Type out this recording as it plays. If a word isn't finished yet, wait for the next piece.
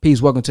Peace.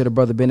 Welcome to the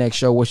Brother Ben X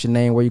Show. What's your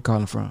name? Where you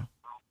calling from?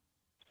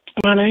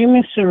 My name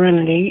is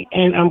Serenity,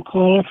 and I'm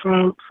calling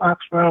from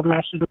Foxborough,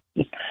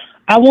 Massachusetts.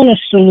 I want to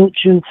salute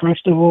you,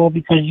 first of all,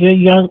 because you're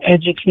young,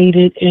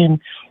 educated, and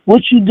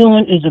what you're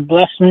doing is a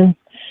blessing.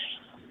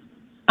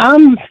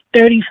 I'm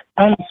 30,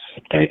 I'm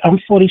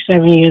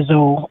 47 years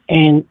old,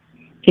 and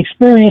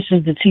experience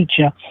is the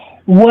teacher.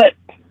 What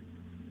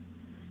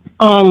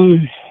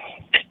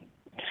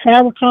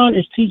Farrakhan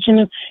is teaching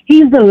us,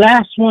 he's the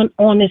last one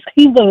on this,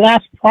 he's the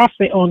last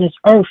prophet on this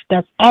earth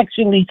that's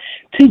actually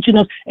teaching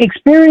us.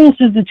 Experience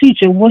is the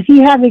teacher. What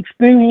he have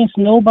experienced,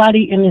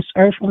 nobody in this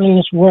earth or in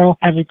this world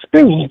have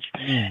experienced.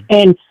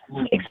 And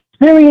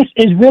experience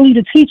is really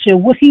the teacher.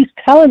 What he's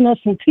telling us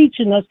and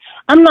teaching us,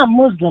 I'm not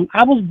Muslim.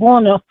 I was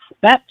born of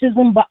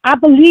baptism, but I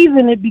believe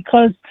in it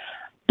because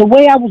the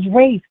way I was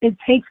raised, it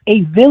takes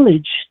a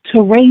village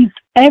to raise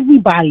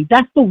everybody.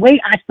 That's the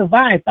way I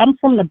survived. I'm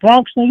from the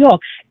Bronx, New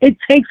York. It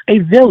takes a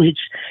village.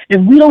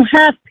 If we don't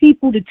have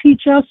people to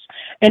teach us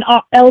and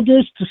our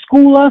elders to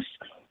school us,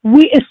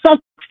 it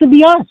sucks to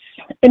be us.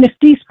 And if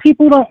these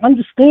people don't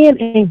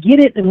understand and get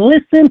it and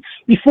listen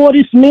before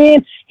this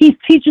man, he's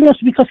teaching us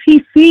because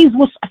he sees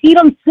what he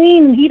done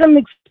seen and he done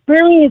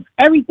experienced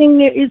everything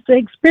there is to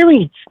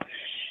experience.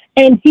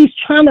 And he's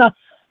trying to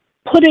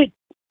put it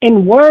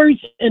in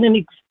words and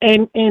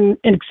in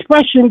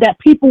expression that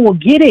people will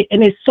get it.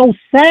 And it's so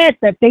sad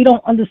that they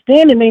don't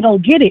understand and they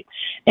don't get it.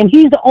 And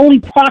he's the only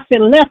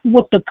prophet left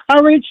with the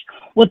courage,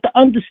 with the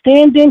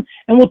understanding,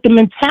 and with the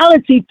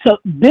mentality to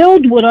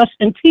build with us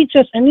and teach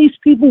us. And these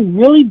people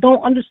really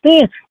don't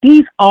understand.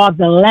 These are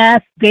the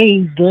last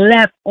days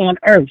left on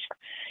earth.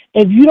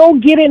 If you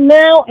don't get it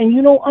now and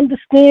you don't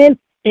understand,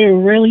 it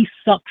really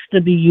sucks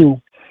to be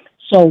you.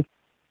 So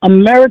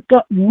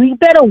America, we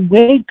better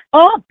wake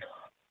up.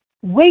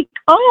 Wake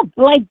up.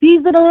 Like,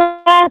 these are the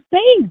last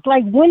days.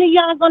 Like, when are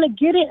y'all going to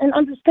get it and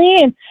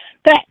understand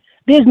that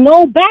there's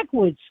no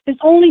backwards?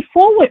 It's only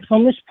forward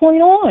from this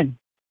point on.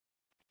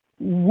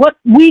 What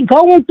we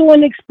going through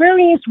and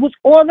experience was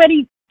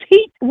already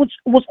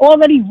was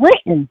already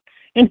written.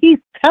 And he's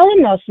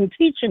telling us and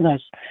teaching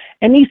us.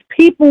 And these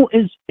people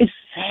it's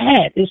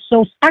sad. It's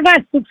so, I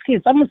got 6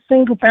 kids. I'm a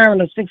single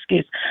parent of 6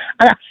 kids.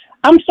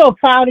 I'm so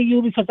proud of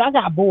you because I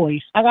got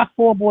boys. I got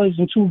 4 boys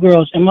and 2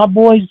 girls. And my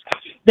boys,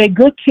 they're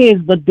good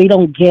kids, but they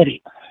don't get it.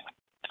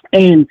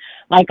 And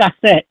like I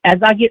said,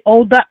 as I get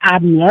older,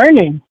 I'm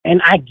learning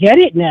and I get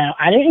it now.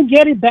 I didn't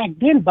get it back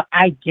then, but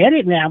I get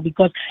it now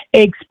because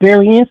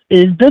experience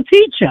is the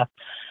teacher.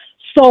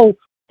 So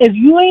if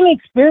you ain't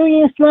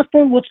experienced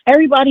nothing, which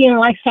everybody in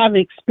life have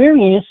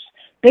experienced,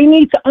 they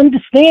need to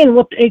understand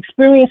what the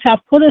experience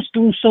have put us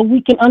through so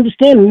we can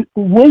understand.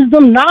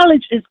 Wisdom,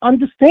 knowledge is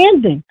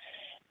understanding.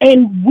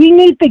 And we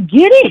need to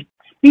get it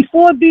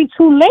before it be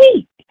too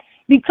late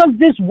because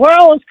this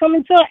world is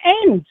coming to an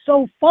end.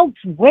 So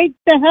folks, wake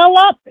the hell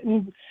up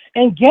and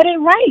get it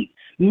right.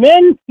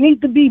 Men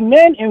need to be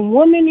men and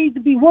women need to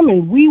be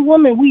women. We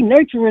women, we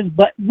nurturers,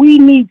 but we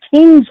need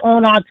kings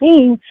on our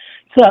team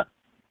to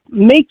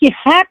make it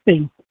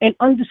happen and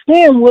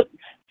understand what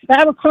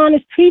Farrakhan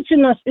is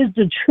teaching us is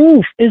the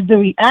truth, is the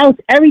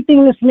reality.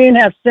 Everything this man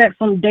has said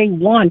from day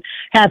one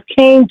have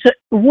came to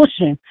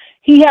fruition.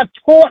 He have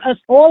taught us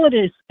all of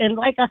this. And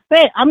like I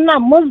said, I'm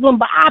not Muslim,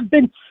 but I've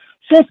been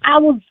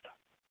listening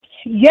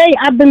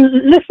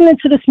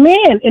to this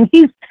man, and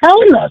he's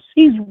telling us,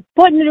 he's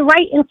putting it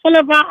right in front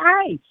of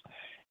our eyes.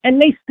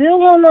 And they still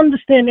don't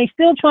understand. They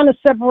still trying to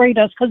separate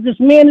us because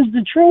this man is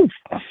the truth.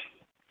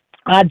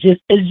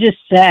 It's just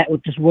sad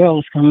what this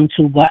world is coming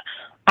to, but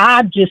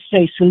I just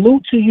say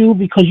salute to you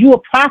because you're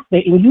a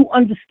prophet and you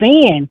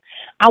understand.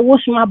 I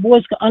wish my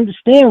boys could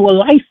understand what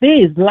life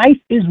is. Life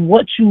is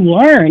what you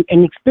learn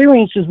and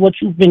experience is what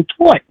you've been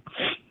taught.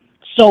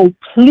 So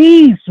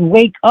please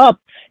wake up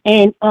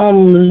and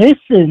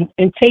listen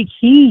and take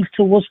heed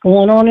to what's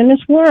going on in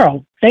this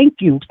world.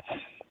 Thank you.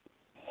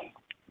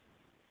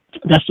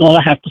 That's all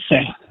I have to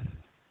say.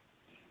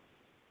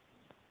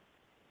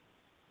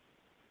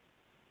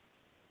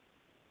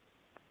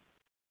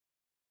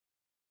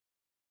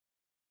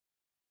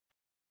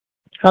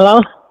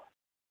 Hello?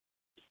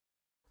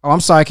 Oh,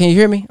 I'm sorry. Can you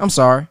hear me? I'm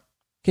sorry.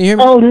 Can you hear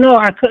me? Oh no,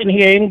 I couldn't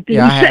hear anything.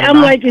 Yeah,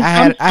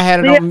 I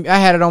had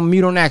it on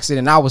mute on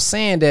accident. I was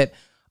saying that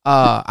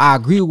I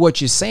agree with what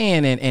you're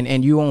saying,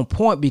 and you're on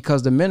point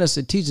because the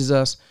minister teaches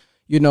us,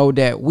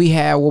 that we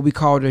have what we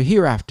call the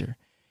hereafter.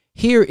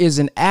 Here is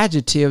an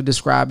adjective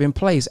describing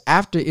place.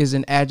 After is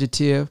an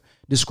adjective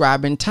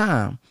describing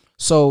time.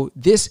 So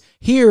this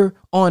here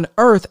on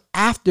earth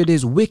after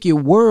this wicked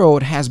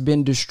world has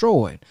been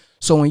destroyed.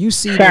 So when you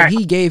see that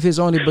he gave his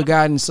only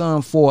begotten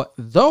son for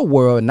the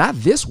world, not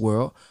this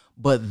world,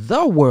 but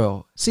the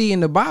world. See, in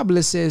the Bible,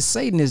 it says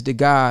Satan is the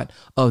God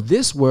of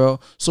this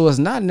world. So it's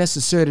not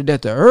necessarily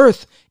that the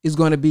earth is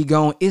going to be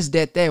gone. It's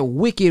that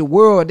wicked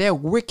world, that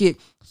wicked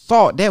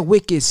thought, that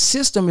wicked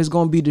system is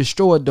going to be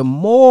destroyed. The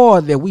more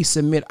that we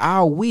submit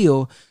our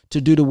will to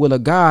do the will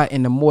of God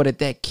and the more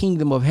that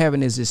kingdom of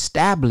heaven is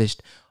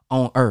established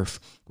on earth.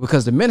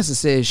 Because the minister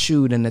says,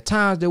 shoot, in the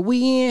times that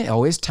we in,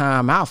 it's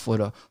time out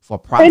for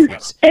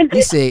prophets.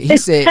 He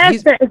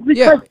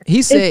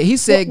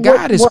said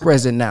God is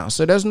present now.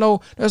 So there's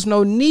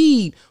no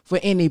need for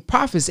any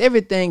prophets.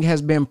 Everything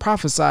has been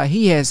prophesied.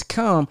 He has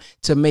come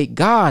to make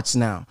gods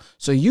now.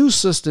 So you,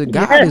 sister,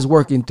 God is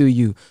working through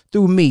you,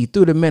 through me,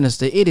 through the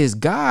minister. It is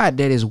God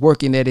that is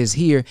working, that is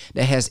here,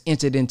 that has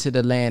entered into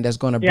the land, that's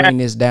going to bring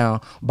this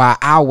down by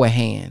our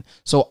hand.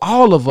 So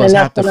all of us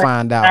have to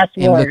find out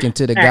and look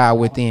into the God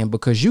within,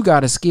 because you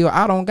got a skill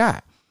I don't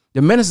got.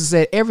 The minister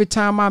said, every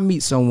time I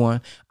meet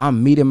someone,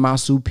 I'm meeting my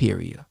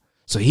superior.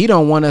 So he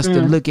don't want us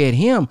to look at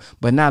him,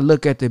 but not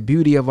look at the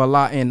beauty of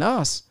Allah in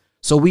us.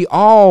 So we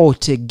all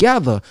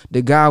together,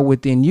 the God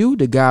within you,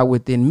 the God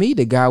within me,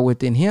 the God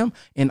within him,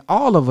 and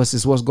all of us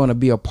is what's going to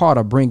be a part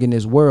of bringing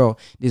this world,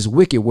 this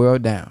wicked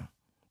world down.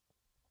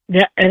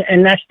 Yeah,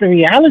 and that's the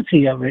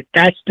reality of it.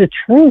 That's the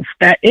truth.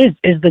 That is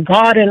the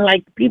God. And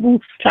like,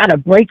 people try to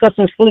break us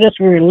and split us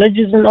with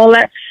religions and all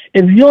that.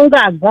 If you don't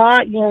got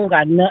God, you don't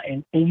got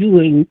nothing, and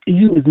you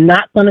is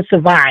not gonna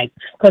survive,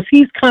 because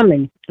he's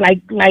coming.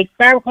 Like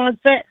Farrakhan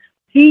said,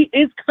 he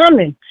is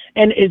coming.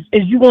 And is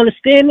you gonna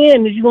stand there,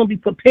 and is you gonna be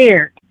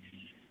prepared,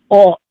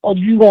 or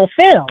you gonna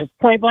fail?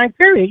 Point blank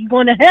period. You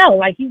going to hell,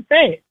 like he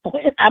said.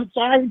 I'm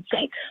sorry to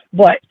say,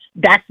 but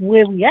that's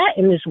where we at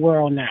in this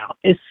world now.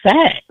 It's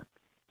sad.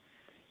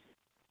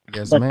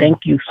 Yes, but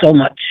thank you so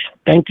much.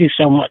 Thank you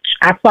so much.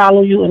 I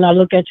follow you and I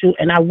look at you,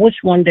 and I wish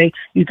one day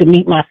you could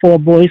meet my 4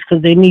 boys,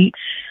 because they need.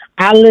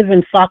 I live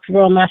in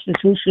Foxborough,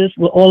 Massachusetts,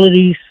 with all of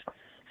these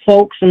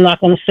folks. I'm not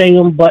going to say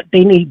them, but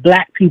they need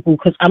black people,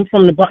 because I'm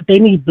from they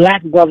need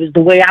black brothers.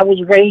 The way I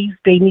was raised,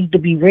 they need to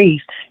be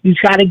raised. You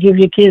try to give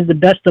your kids the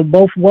best of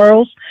both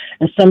worlds,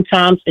 and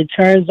sometimes it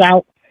turns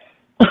out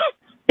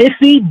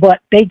iffy, but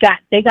they got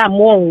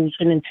morals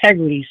and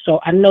integrity. So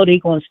I know they're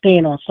going to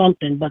stand on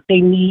something, but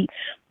they need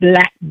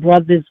black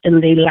brothers in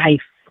their life,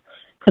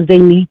 because they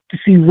need to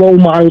see role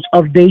models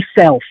of they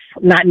self,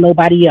 not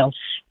nobody else.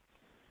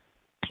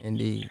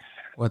 Indeed.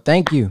 Well,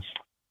 thank you.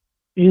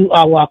 You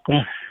are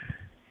welcome.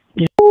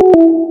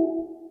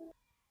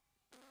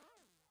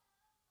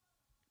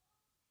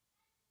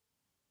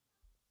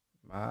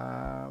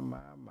 My.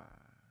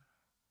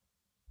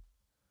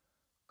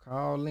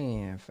 Call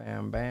in,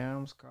 fam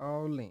bams.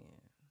 Call in.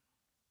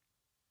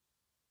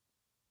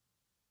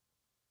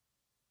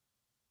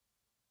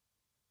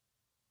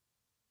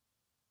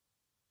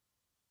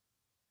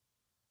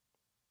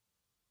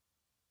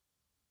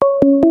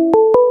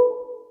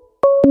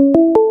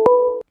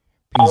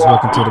 Peace.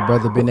 Welcome to the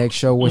Brother Ben X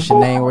Show. What's your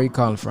name? Where you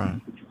calling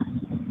from?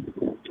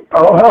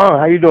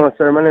 How you doing,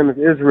 sir? My name is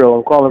Israel.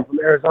 I'm calling from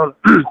Arizona,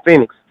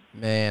 Phoenix.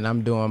 Man,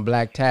 I'm doing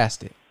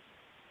black-tastic.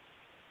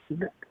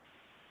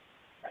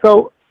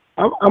 So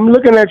I'm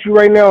looking at you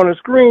right now on the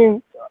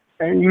screen,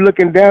 and you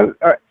looking down.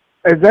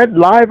 Is that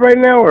live right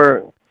now,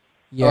 or?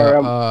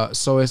 Yeah.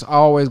 So it's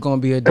always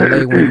gonna be a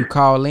delay when you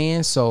call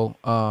in. So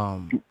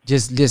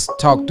just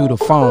talk through the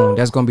phone.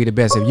 That's gonna be the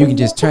best. If you can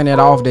just turn that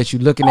off that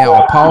you're looking at,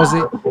 or pause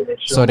it,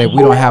 so that we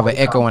don't have an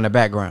echo in the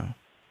background.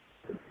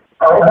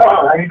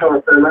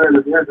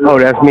 Oh,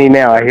 that's me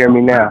now. I hear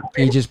me now.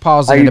 Can you just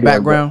pause it in the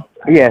background?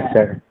 Yes,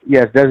 sir.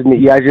 Yes, that's me.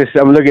 Yeah,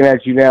 I'm looking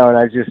at you now, and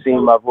I just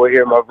seen my voice,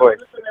 hear my voice.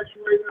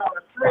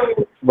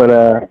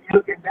 But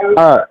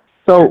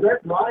so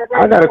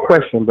I got a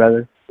question,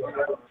 brother.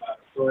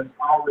 Can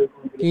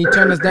you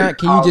turn this down?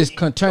 Can you just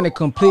turn it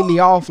completely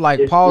off,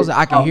 like pause it?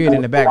 I can hear it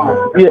in the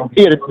background.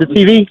 Yeah, the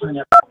TV.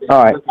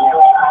 All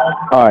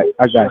right,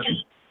 I got you.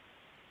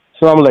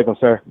 Assalamu alaikum,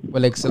 sir.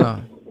 Walaikum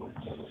salam.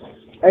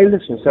 Hey,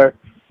 listen, sir.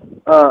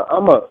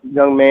 I'm a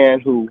young man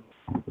who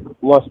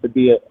wants to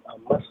be a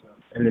Muslim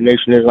in the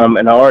Nation of Islam,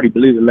 and I already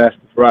believe in Master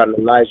Farad and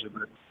Elijah.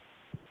 But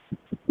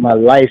my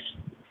life,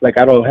 like,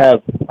 I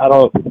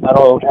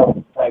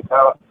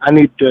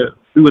need to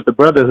be with the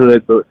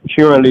brotherhood, but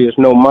currently it's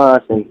no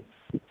mosque, and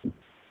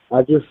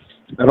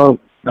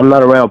I'm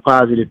not around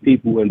positive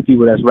people and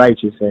people that's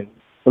righteous, and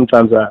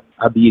sometimes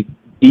I be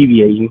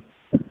deviating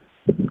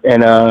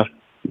and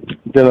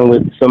dealing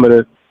with some of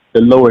the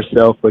lower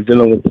self, or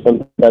dealing with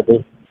some type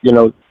of,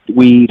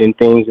 weed and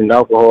things and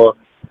alcohol.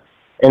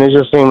 And it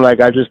just seemed like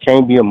I just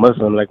can't be a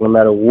Muslim, like, no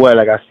matter what.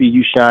 Like, I see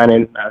you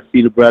shining, I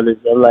see the brothers.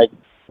 I'm like,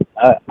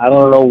 I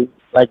don't know,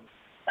 like,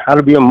 how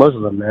to be a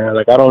Muslim, man.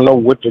 Like, I don't know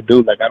what to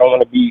do. Like, I don't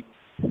want to be,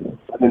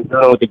 I've been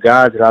dealing with the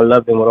gods, and I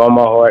love them with all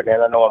my heart,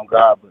 and I know I'm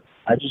God, but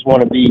I just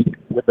want to be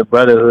with the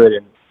brotherhood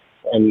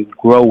and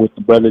grow with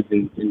the brothers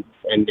and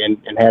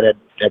have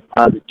that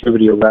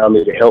positivity around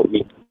me to help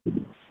me.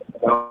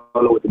 I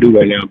don't know what to do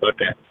right now about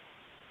that.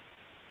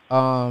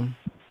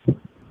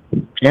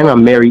 And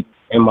I'm married,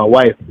 and my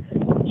wife,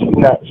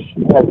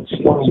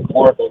 she's only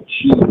poor, but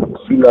she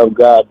loves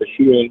God, but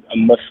she ain't a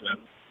Muslim.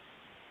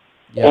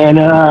 Yeah. And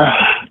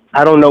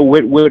I don't know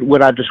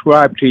what I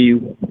described to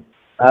you.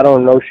 I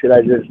don't know, should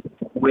I just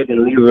quit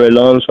and leave her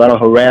alone so I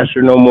don't harass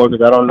her no more,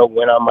 because I don't know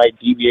when I might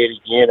deviate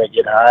again or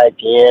get high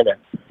again or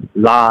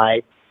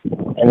lie.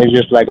 And it's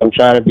just like I'm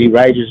trying to be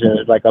righteous, and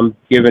it's like I'm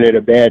giving it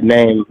a bad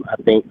name, I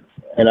think,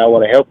 and I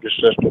want to help the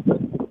sister.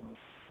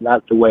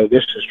 not the way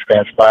this is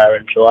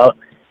transpiring. So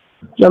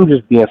I'm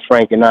just being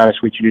frank and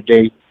honest with you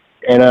today.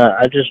 And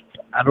I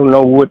don't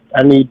know what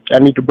I need. I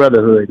need the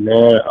brotherhood,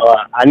 man.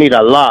 I need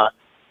Allah.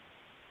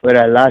 But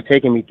Allah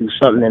taking me through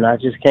something, and I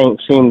just can't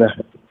seem to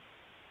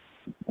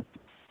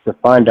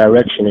find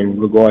direction in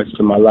regards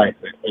to my life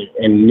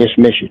and this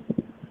mission.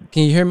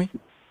 Can you hear me?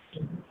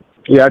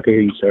 Yeah, I can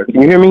hear you, sir.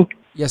 Can you hear me?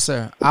 Yes,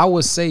 sir. I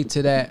would say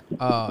to that,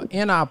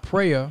 in our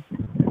prayer,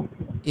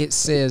 it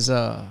says,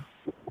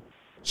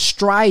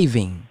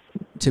 striving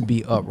to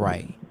be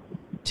upright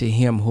to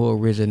him who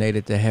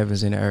originated the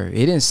heavens and the earth.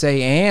 It didn't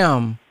say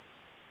am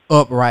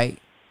upright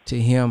to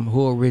him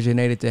who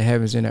originated the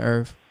heavens and the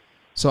earth.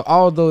 So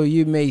although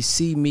you may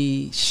see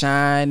me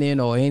shining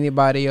or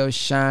anybody else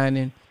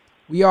shining,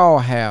 we all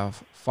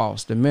have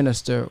faults. The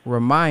minister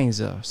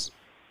reminds us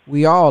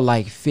we all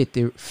like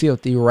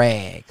filthy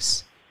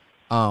rags.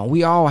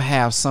 We all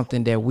have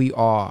something that we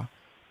are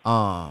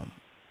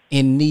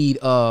in need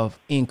of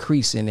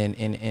increasing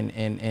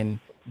and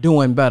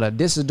doing better.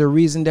 This is the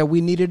reason that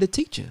we needed a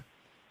teacher.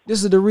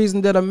 This is the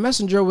reason that a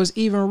messenger was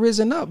even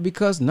risen up,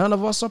 because none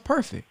of us are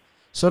perfect.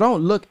 So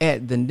don't look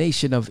at the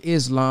Nation of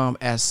Islam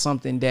as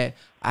something that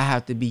I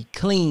have to be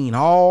clean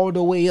all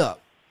the way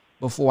up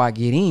before I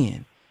get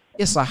in.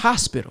 It's a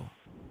hospital.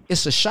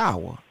 It's a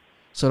shower.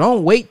 So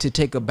don't wait to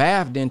take a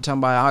bath then tell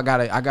me I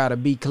gotta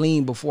be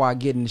clean before I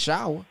get in the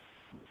shower.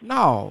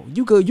 No,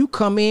 you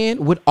come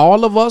in with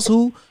all of us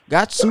who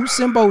got suits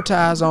and bow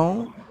ties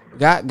on,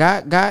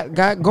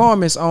 got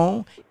garments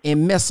on,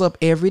 and mess up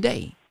every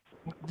day.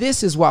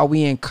 This is why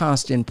we in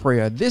constant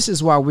prayer. This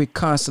is why we're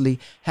constantly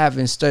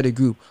having study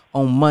group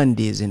on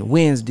Mondays and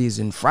Wednesdays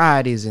and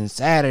Fridays and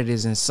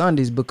Saturdays and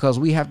Sundays, because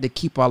we have to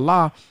keep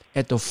Allah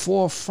at the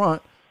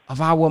forefront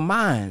of our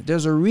mind.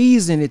 There's a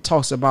reason it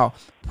talks about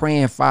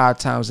praying 5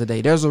 times a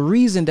day. There's a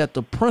reason that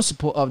the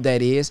principle of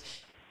that is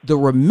the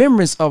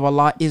remembrance of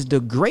Allah is the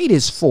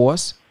greatest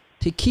force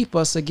to keep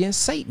us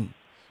against Satan.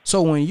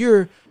 So when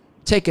you're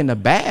taking a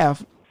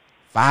bath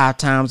 5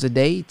 times a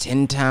day,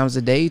 10 times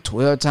a day,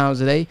 12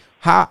 times a day,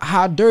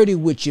 how dirty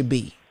would you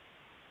be?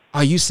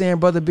 Are you saying,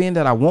 Brother Ben,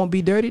 that I won't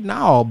be dirty?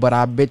 No, but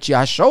I bet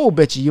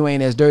you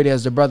ain't as dirty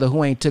as the brother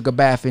who ain't took a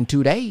bath in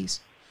 2 days.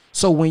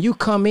 So when you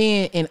come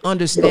in and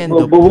understand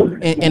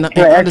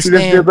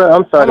understand,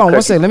 I'm sorry. Hold on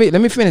one second.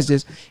 Let me finish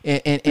this.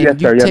 And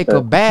yes, you take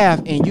a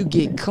bath and you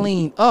get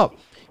cleaned up.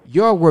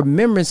 Your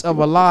remembrance of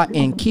Allah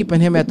and keeping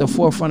him at the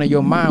forefront of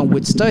your mind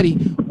with study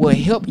will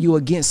help you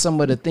against some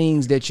of the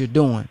things that you're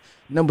doing.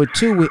 Number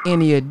 2, with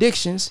any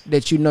addictions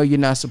that you know you're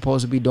not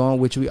supposed to be doing,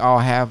 which we all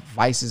have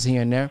vices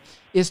here and there,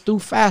 is through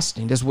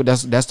fasting.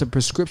 That's the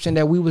prescription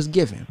that we was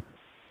given.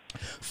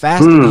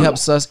 Fasting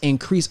helps us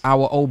increase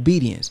our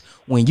obedience.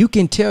 When you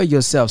can tell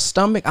yourself,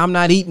 stomach, I'm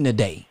not eating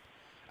today.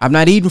 I'm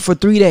not eating for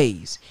 3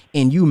 days.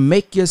 And you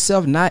make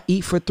yourself not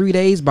eat for 3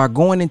 days by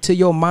going into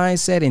your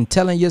mindset and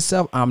telling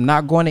yourself, I'm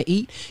not going to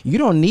eat. You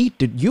don't need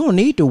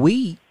the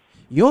weed.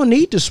 You don't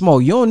need to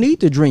smoke. You don't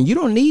need to drink. You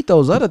don't need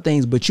those other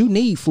things, but you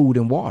need food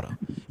and water.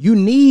 You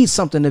need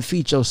something to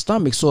feed your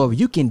stomach. So if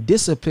you can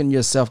discipline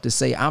yourself to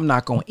say, I'm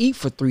not going to eat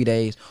for 3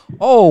 days,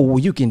 well,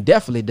 you can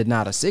definitely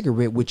deny the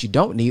cigarette, which you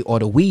don't need, or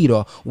the weed,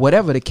 or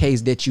whatever the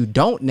case that you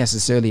don't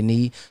necessarily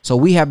need. So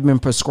we have been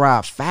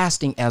prescribed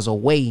fasting as a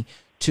way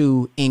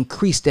to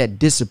increase that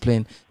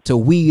discipline, to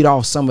weed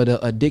off some of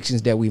the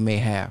addictions that we may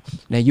have.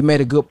 Now, you made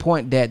a good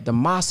point that the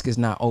mosque is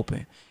not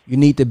open. You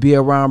need to be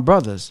around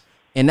brothers.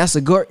 And that's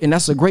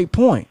a great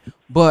point.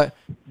 But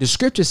the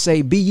scriptures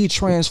say, be ye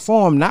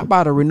transformed, not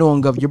by the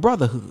renewing of your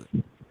brotherhood.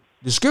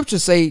 The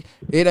scriptures say,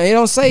 it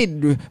don't say,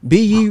 be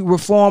ye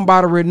reformed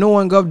by the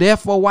renewing of,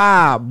 therefore,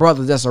 why,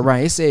 brothers that's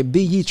around. It said,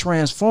 be ye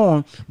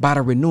transformed by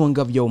the renewing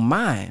of your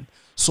mind.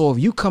 So if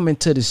you come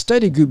into the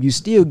study group, you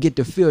still get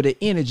to feel the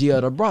energy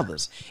of the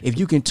brothers. If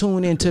you can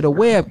tune into the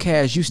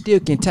webcast, you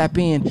still can tap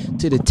in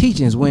to the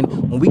teachings.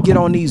 When we get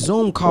on these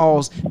Zoom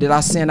calls that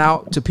I send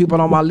out to people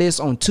on my list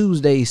on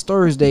Tuesdays,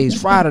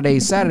 Thursdays,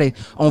 Fridays, Saturdays.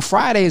 On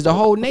Fridays, the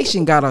whole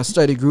nation got a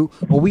study group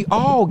where we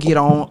all get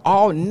on,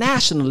 all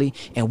nationally,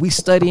 and we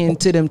study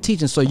into them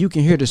teachings, so you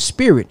can hear the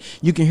spirit,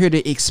 you can hear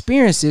the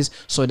experiences.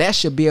 So that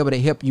should be able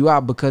to help you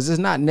out, because it's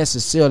not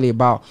necessarily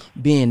about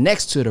being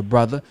next to the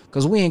brother,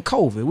 because we in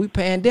COVID, we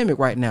pandemic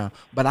right now,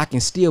 but I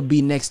can still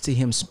be next to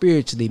him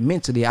spiritually,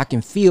 mentally. I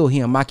can feel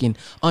him. I can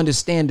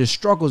understand the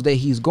struggles that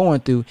he's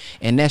going through,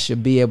 and that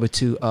should be able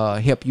to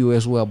help you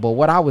as well. But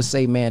what I would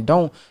say, man,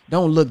 don't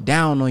look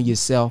down on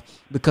yourself,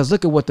 because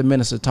look at what the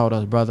minister taught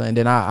us, brother, and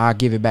then I'll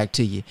give it back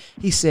to you.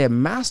 He said,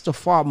 Master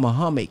Father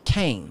Muhammad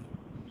came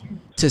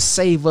to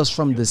save us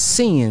from the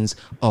sins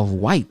of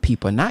white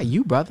people, not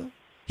you, brother.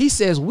 He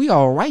says we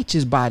are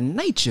righteous by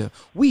nature.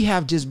 We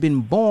have just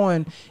been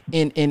born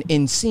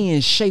in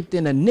sin, shaped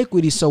in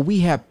iniquity. So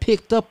we have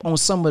picked up on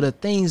some of the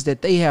things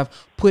that they have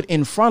put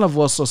in front of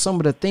us, or some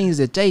of the things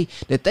that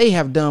they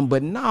have done.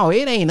 But no,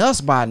 it ain't us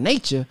by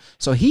nature.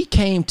 So he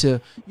came to,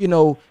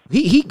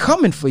 he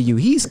coming for you.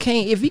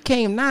 If he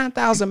came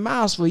 9,000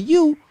 miles for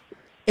you,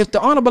 If the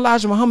Honorable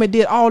Elijah Muhammad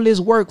did all this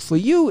work for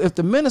you, if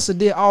the minister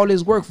did all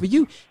this work for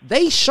you,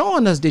 they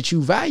showing us that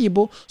you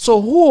valuable.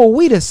 So who are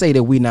we to say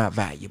that we're not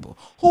valuable?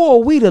 Who are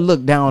we to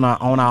look down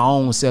on our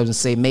own selves and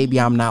say, maybe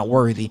I'm not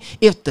worthy,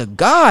 if the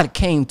God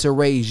came to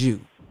raise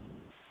you?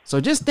 So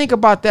just think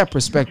about that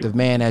perspective,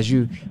 man, as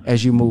you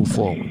move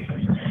forward.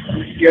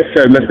 Yes,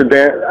 sir, Mr.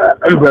 Dan.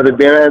 Brother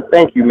Dan,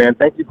 thank you, man.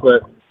 Thank you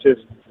for just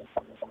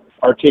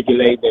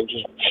articulating and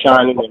just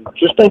shining, and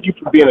just thank you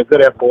for being a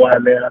good FOI,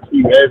 man. I see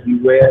you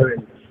everywhere,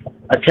 and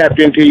I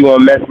tapped into you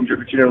on Messenger,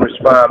 but you didn't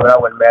respond, but I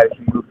wasn't mad at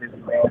you. You were busy,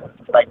 man,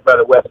 like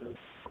Brother Wesley.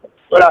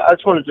 But I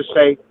just wanted to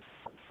say,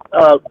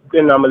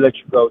 then I'm going to let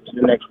you go to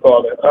the next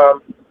caller.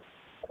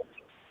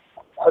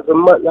 As a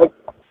like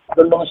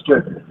the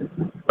minister,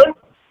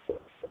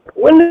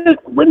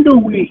 when do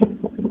we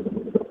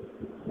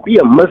be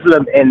a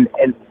Muslim and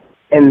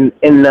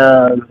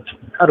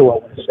how do I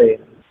want to say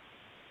it?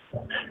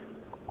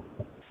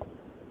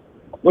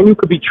 When you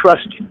could be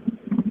trusted,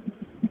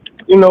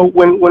 you know,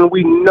 when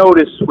we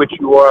notice what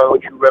you are and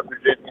what you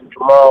represent, and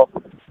tomorrow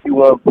you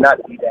won't not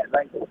be that,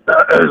 like,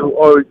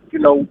 or you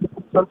know,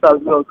 sometimes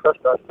we don't trust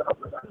ourselves.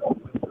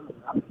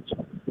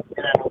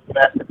 And I know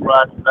master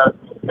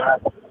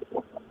God,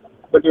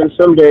 but then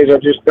some days I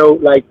just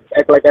don't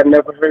act like I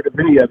never heard of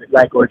any of it,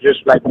 or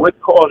just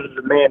what causes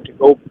a man to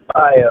go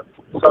buy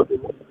something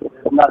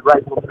that's not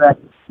right in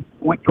fact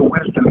with the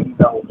wisdom he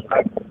knows,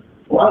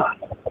 why?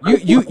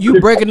 You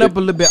breaking up a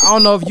little bit. I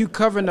don't know if you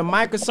covering the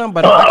mic or something,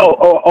 but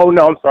no,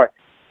 I'm sorry.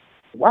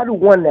 Why do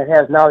one that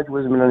has knowledge,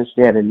 wisdom, and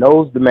understanding,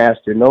 knows the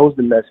master, knows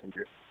the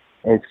messenger,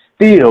 and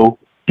still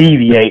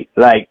deviate?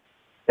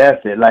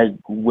 That's it.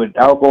 With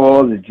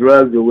alcohol, the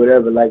drugs, or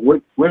whatever.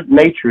 What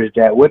nature is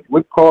that?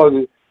 What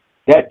causes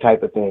that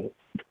type of thing?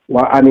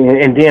 Well, I mean,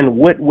 and then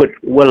what would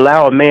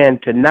allow a man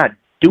to not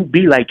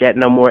be like that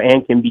no more,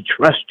 and can be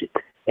trusted,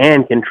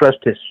 and can trust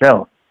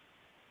himself?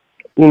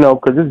 You know,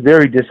 because it's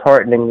very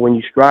disheartening when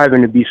you're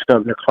striving to be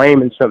something, or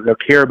claiming something, or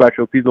care about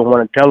your people, and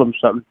want to tell them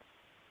something,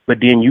 but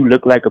then you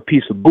look like a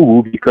piece of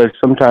boo because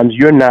sometimes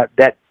you're not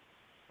that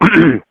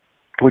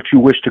what you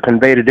wish to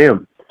convey to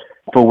them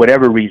for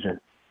whatever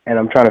reason. And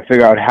I'm trying to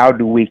figure out, how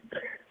do we...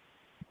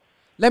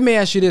 Let me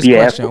ask you this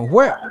question.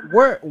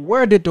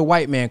 Where did the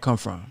white man come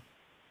from?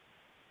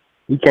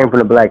 He came from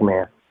the black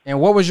man. And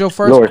what was your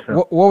first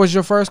what was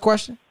your first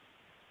question?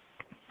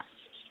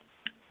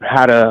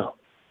 How to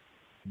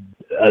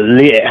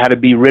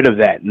be rid of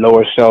that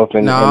lower self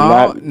and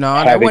not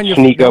have it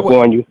sneak up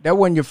on you. That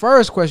wasn't your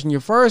first question.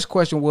 Your first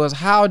question was,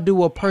 how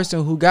do a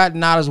person who got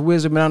knowledge,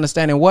 wisdom, and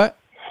understanding what?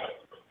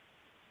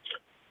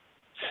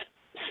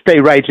 Stay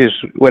righteous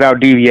without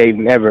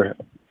deviating ever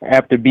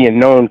after being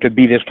known to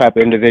be this type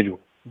of individual.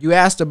 You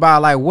asked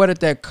about where did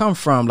that come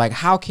from?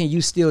 How can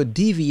you still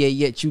deviate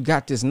yet you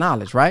got this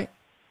knowledge, right?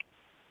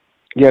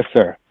 Yes,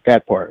 sir.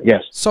 That part,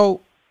 yes.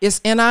 So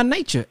it's in our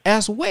nature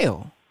as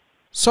well.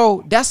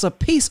 So that's a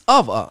piece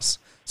of us.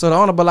 So the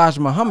Honorable Elijah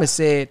Muhammad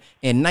said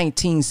in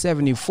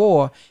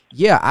 1974,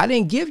 yeah, I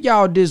didn't give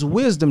y'all this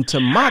wisdom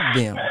to mock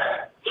them,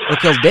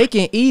 because they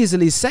can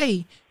easily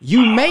say,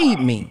 you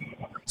made me.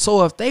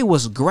 So if they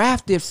was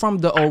grafted from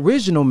the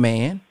original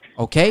man,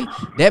 okay,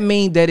 that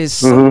means that it's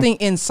something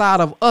inside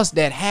of us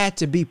that had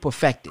to be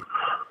perfected.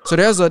 So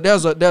there's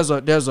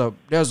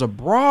a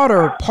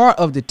broader part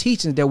of the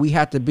teachings that we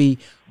have to be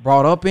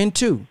brought up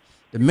into.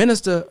 The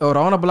minister, or the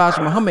Honorable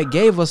Elijah Muhammad,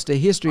 gave us the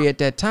history at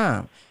that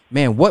time.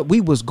 Man, what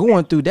we was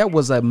going through, that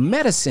was a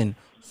medicine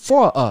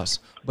for us.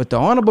 But the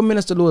Honorable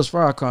Minister Louis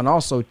Farrakhan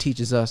also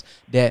teaches us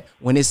that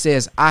when it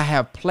says, I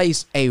have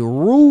placed a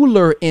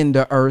ruler in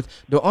the earth,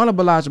 the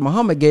Honorable Elijah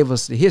Muhammad gave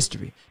us the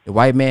history. The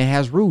white man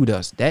has ruled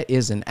us. That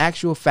is an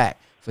actual fact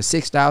for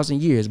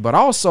 6,000 years. But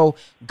also,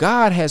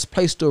 God has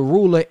placed a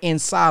ruler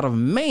inside of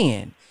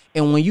man.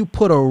 And when you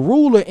put a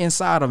ruler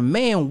inside of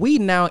man, we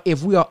now,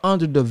 if we are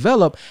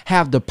underdeveloped,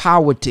 have the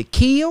power to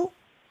kill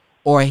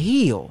or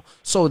heal.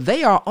 So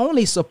they are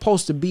only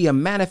supposed to be a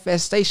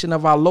manifestation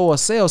of our lower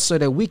selves so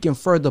that we can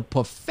further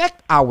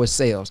perfect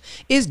ourselves.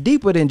 It's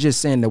deeper than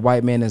just saying the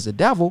white man is a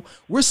devil.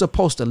 We're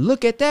supposed to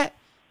look at that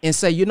and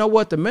say, you know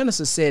what? The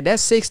minister said that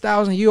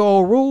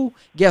 6,000-year-old rule,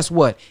 guess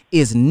what?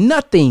 Is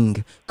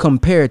nothing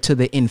compared to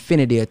the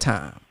infinity of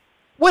time.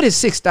 What is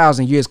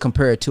 6,000 years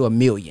compared to a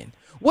million?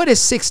 What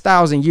is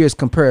 6,000 years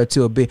compared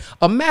to a big?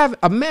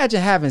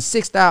 Imagine having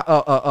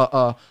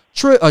 $1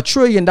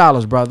 trillion,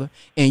 brother,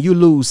 and you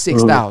lose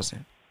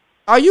 6,000.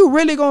 Are you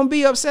really gonna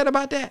be upset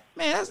about that,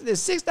 man? That's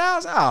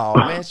 6,000. Oh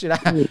man, should I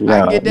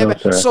get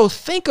that? No, so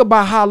think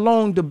about how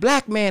long the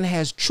black man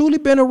has truly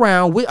been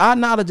around with our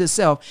knowledge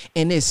itself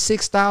in this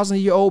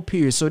 6,000-year-old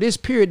period. So this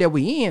period that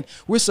we in,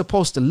 we're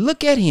supposed to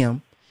look at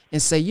him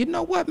and say, you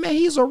know what, man,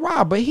 he's a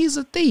robber, he's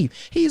a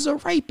thief, he's a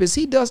rapist,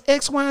 he does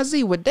X, Y, and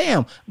Z. Well,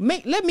 damn,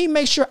 let me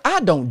make sure I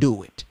don't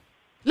do it.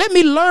 Let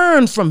me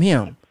learn from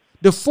him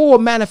the full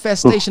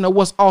manifestation of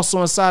what's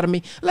also inside of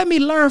me. Let me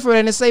learn from it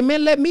and say,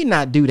 man, let me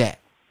not do that.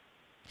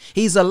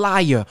 He's a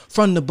liar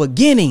from the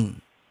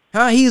beginning.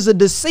 He's a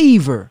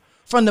deceiver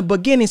from the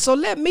beginning. So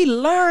let me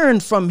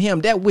learn from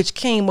him that which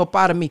came up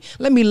out of me.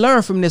 Let me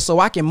learn from this so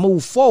I can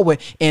move forward.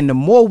 And the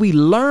more we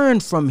learn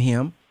from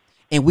him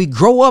and we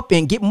grow up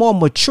and get more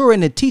mature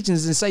in the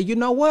teachings and say, you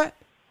know what?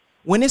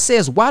 When it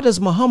says, why does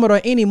Muhammad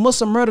or any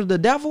Muslim murder the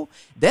devil?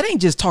 That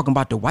ain't just talking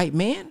about the white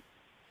man.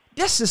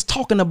 That's just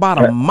talking about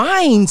a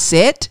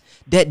mindset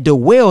that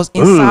dwells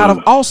inside of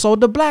also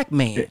the black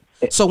man.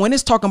 So when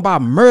it's talking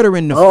about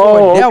murdering the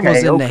four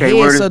devils in the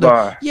heads of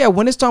the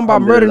when it's talking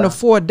about murdering the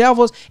four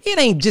devils, it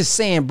ain't just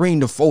saying bring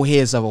the four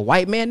heads of a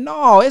white man.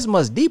 No, it's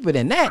much deeper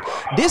than that.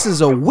 This is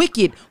a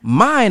wicked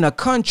mind, a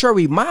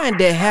contrary mind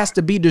that has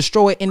to be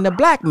destroyed in the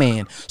black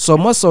man. So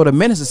much so the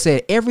minister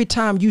said, every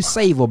time you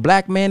save a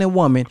black man and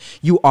woman,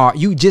 you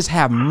just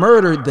have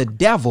murdered the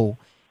devil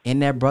in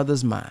that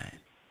brother's mind.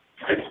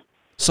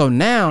 So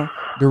now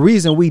the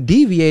reason we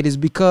deviate is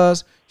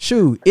because,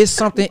 shoot, it's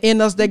something in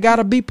us that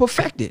gotta be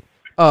perfected.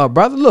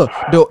 Brother, look,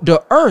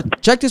 the earth.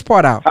 Check this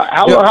part out.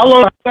 How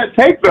long does that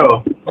take,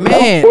 though?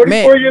 Man,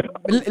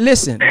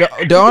 listen.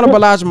 The Honorable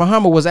Elijah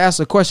Muhammad was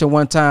asked a question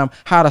one time: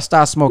 how to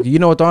stop smoking. You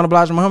know what the Honorable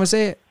Elijah Muhammad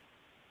said?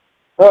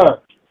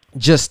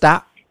 Just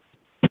stop.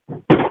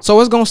 So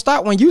it's gonna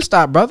stop when you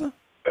stop, brother.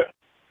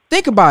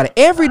 Think about it.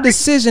 Every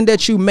decision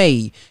that you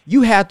made,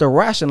 you had to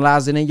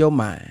rationalize it in your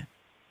mind.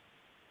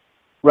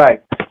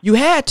 Right. You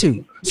had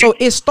to. So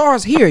it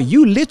starts here.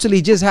 You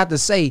literally just have to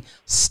say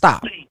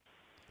stop.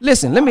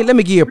 Listen, let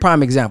me give you a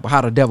prime example how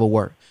the devil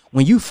works.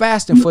 When you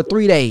fasting for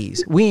 3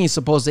 days, we ain't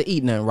supposed to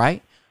eat nothing,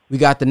 right? We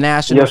got the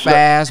national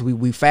fast.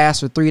 We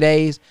fast for 3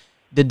 days.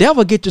 The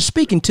devil get to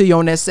speaking to you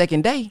on that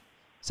second day.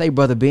 Say,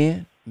 Brother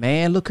Ben,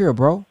 man, look here,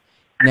 bro.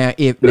 Now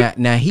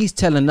he's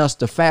telling us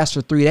to fast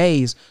for 3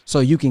 days so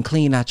you can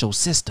clean out your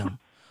system.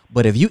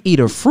 But if you eat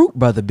a fruit,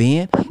 Brother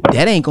Ben,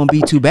 that ain't gonna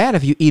be too bad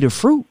if you eat a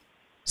fruit.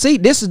 See,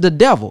 this is the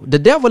devil. The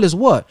devil is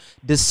what?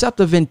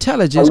 Deceptive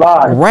intelligence,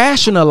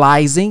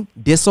 rationalizing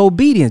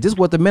disobedience. This is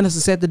what the minister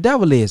said the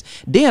devil is.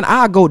 Then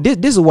I go,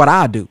 this is what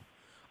I do.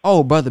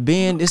 Oh, Brother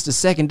Ben, it's the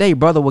second day,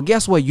 brother. Well,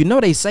 guess what? You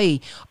know, they say,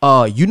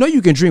 you know,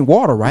 you can drink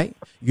water, right?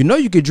 You know,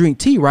 you can drink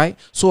tea, right?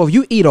 So if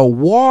you eat a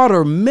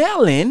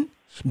watermelon,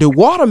 the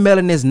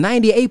watermelon is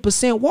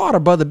 98% water,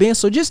 Brother Ben.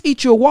 So just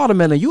eat your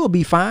watermelon. You'll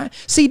be fine.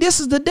 See, this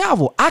is the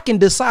devil. I can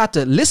decide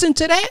to listen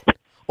to that.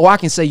 Or I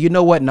can say, you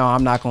know what? No,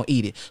 I'm not going to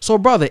eat it. So,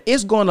 brother,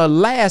 it's going to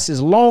last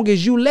as long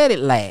as you let it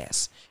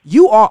last.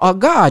 You are a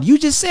God. You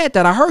just said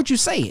that. I heard you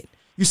say it.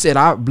 You said,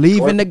 I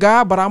believe in the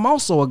God, but I'm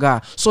also a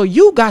God. So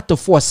you got the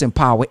force and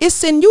power.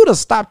 It's in you to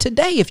stop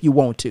today if you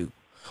want to.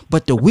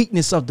 But the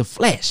weakness of the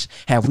flesh,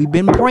 have we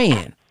been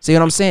praying? See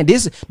what I'm saying?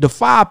 The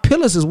 5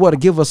 pillars is what will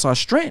give us our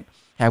strength.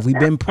 Have we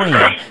been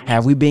praying?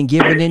 Have we been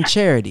giving in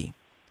charity?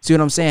 See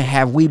what I'm saying?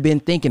 Have we been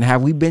thinking?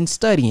 Have we been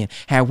studying?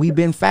 Have we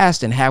been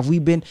fasting? Have we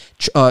been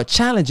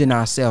challenging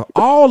ourselves?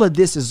 All of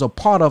this is a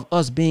part of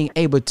us being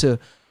able to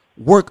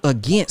work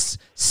against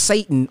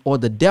Satan or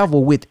the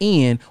devil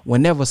within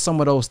whenever some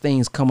of those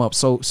things come up.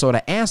 So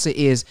the answer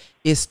is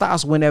it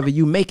stops whenever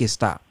you make it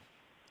stop.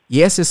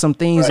 Yes, there's some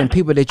things and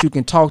people that you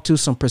can talk to,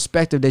 some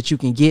perspective that you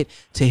can get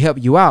to help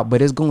you out,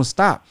 but it's going to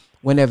stop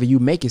whenever you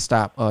make it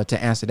stop,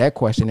 to answer that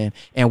question.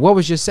 And what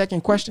was your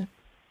second question?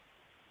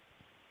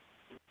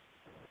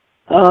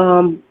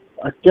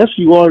 I guess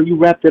you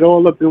wrapped it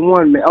all up in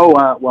one, man.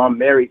 Oh, well, I'm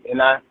married,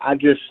 and I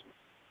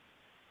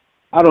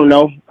don't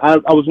know. I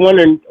was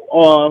wondering,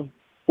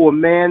 for a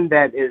man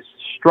that is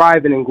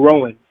striving and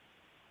growing,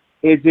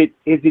 is it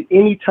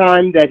any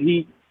time that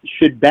he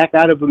should back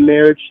out of a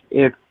marriage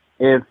if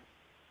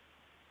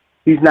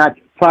he's not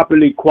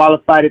properly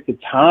qualified at the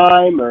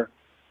time? Or,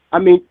 I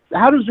mean,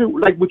 how does it,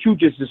 like what you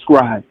just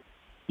described?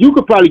 You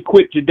could probably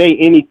quit today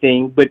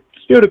anything, but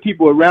still the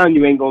people around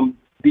you ain't gonna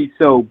be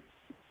so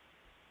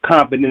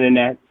competent in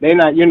that. They're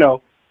not, you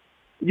know,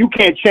 you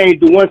can't change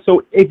the one.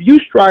 So if you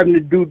striving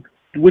to do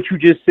what you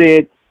just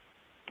said,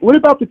 what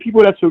about the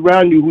people that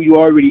surround you who you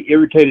already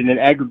irritated and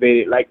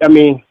aggravated? Like, I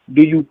mean,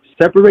 do you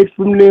separate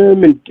from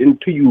them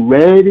until you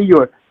ready,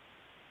 or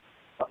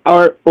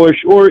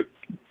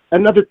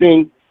another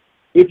thing,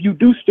 if you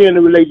do stay in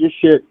a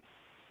relationship,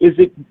 is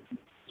it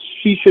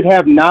she should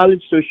have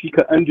knowledge so she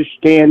could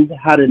understand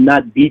how to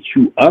not beat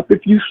you up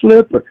if you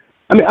slip? Or,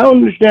 I mean, I don't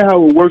understand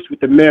how it works with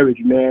the marriage,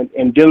 man,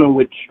 and dealing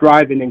with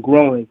striving and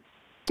growing,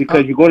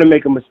 because you're going to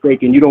make a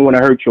mistake and you don't want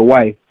to hurt your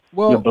wife,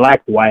 your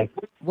black wife.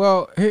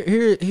 Well,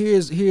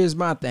 here's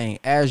my thing.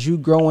 As you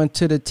grow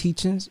into the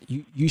teachings,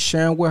 you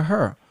sharing with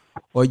her,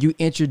 or you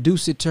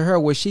introduce it to her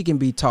where she can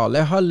be taught.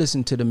 Let her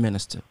listen to the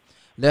minister.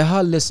 Let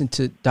her listen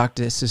to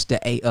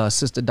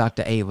Sister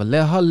Dr. Ava.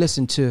 Let her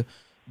listen to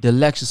the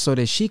lecture so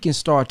that she can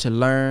start to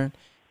learn.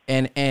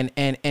 And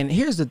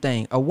here's the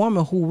thing: a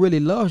woman who really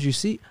loves you,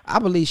 see, I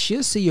believe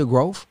she'll see your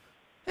growth.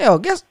 Hell,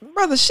 guess,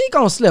 brother, she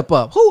gonna slip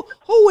up.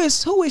 Who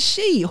is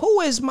she?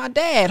 Who is my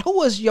dad?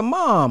 Who is your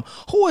mom?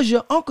 Who is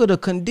your uncle to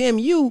condemn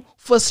you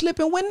for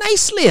slipping when they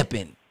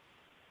slipping?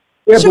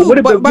 Yeah,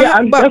 shoot, but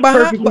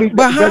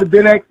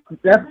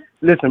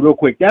listen, real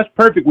quick. That's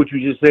perfect what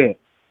you just said.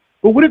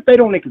 But what if they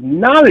don't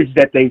acknowledge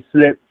that they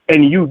slipped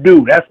and you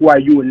do? That's why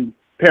you in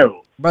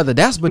peril. Brother,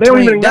 that's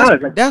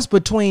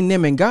between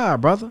them and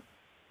God, brother.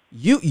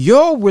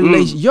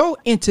 Your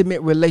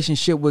intimate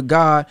relationship with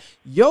God,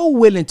 you're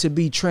willing to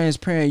be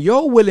transparent,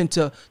 you're willing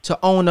to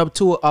own up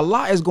to it.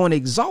 Allah is going to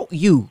exalt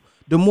you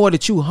the more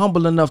that you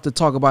humble enough to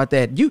talk about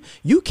that.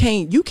 You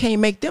can't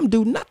make them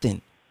do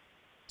nothing.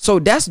 So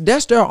that's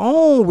their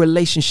own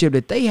relationship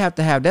that they have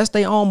to have. That's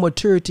their own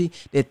maturity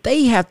that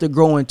they have to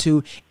grow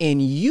into, and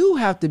you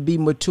have to be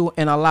mature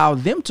and allow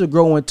them to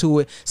grow into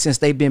it, since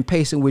they've been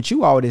patient with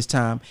you all this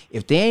time.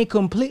 If they ain't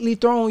completely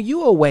throwing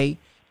you away,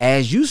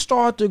 as you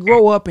start to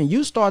grow up and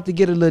you start to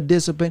get a little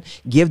discipline,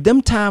 give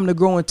them time to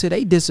grow into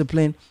their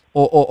discipline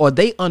or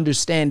they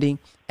understanding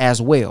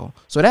as well.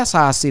 So that's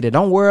how I see it.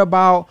 Don't worry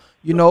about,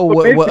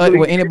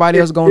 what anybody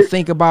else gonna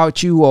think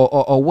about you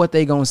or what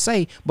they gonna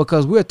say,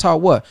 because we're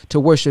taught to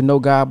worship no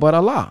God but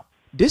Allah.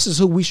 This is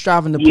who we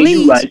striving to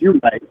please. You're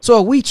right. So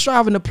if we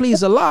striving to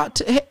please Allah,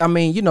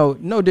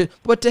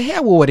 but to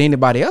hell with what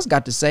anybody else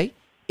got to say.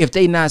 If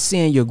they not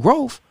seeing your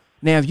growth,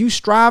 now if you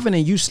striving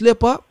and you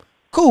slip up,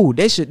 cool.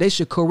 They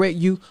should correct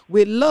you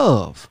with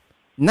love.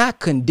 Not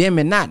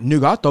condemning, not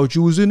nigga, I thought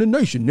you was in the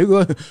nation.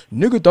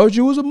 Nigga thought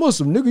you was a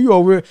Muslim. Nigga, you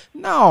over here.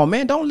 No,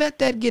 man, don't let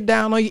that get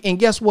down on you. And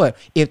guess what?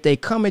 If they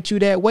come at you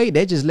that way,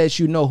 they just let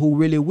you know who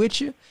really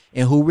with you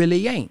and who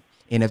really ain't.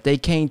 And if they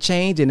can't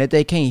change and if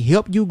they can't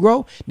help you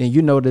grow, then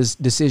you know this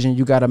decision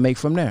you got to make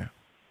from there.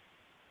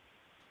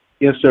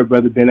 Yes, sir,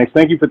 Brother Benex.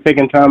 Thank you for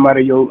taking time out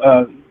of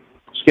your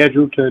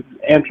schedule to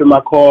answer my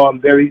call. I'm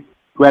very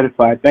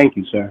gratified. Thank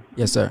you, sir.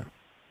 Yes, sir.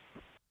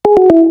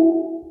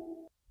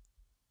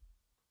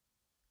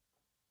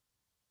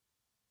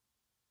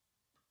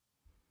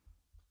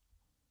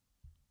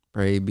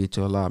 Praise be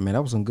to Allah, man.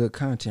 That was some good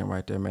content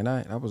right there, man.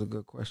 That was a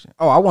good question.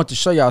 Oh, I want to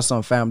show y'all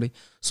something, family.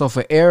 So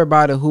for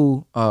everybody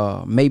who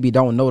maybe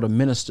don't know the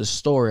minister's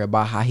story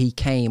about how he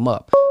came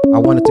up, I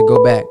wanted to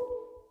go back.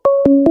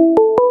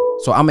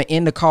 So I'm gonna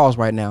end the calls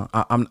right now.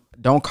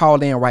 Don't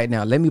call in right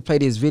now. Let me play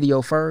this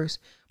video first,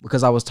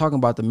 because I was talking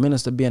about the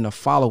minister being a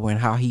follower and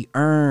how he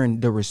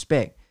earned the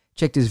respect.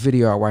 Check this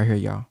video out right here,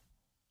 y'all.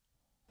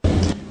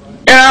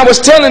 And I was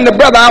telling the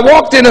brother, I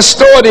walked in a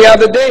store the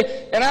other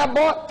day and I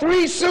bought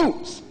 3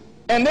 suits.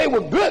 And they were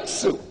good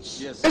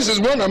suits. Yes, this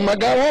is one of them I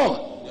got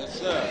on. Yes,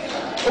 sir.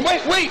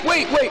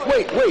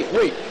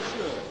 Wait.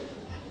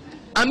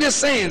 I'm just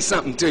saying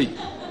something to you.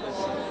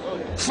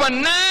 For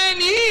 9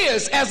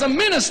 years as a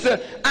minister,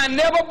 I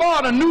never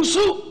bought a new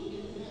suit.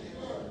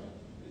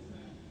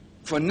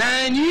 For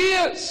 9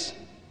 years.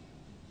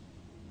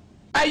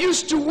 I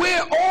used to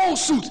wear old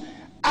suits.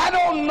 I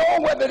don't know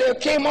whether they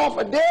came off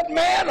a dead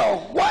man or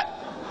what.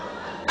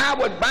 I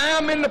would buy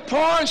them in the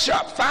pawn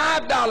shop,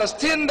 $5,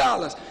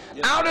 $10.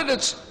 Out of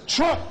the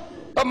trunk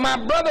of my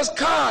brother's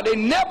car. They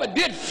never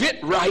did fit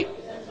right.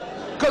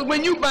 Because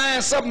when you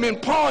buying something in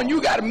pawn,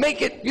 you got to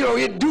make it,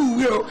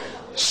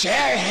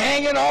 shag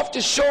hanging off the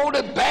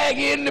shoulder,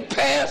 baggy in the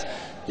pants.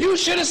 You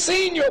should have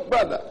seen your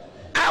brother.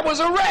 I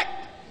was a wreck.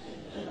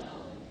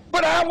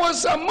 But I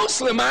was a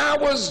Muslim. I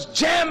was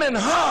jamming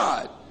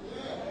hard.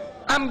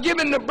 I'm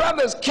giving the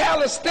brothers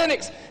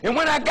calisthenics. And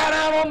when I got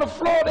out on the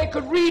floor, they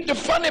could read the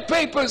funny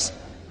papers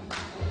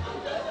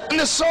in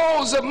the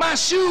soles of my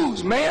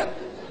shoes, man.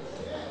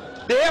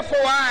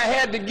 Therefore, I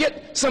had to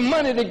get some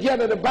money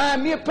together to buy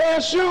me a pair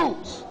of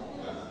shoes.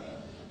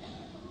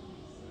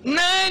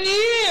 9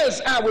 years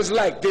I was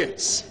like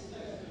this.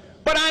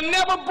 But I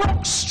never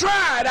broke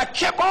stride. I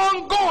kept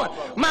on going.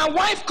 My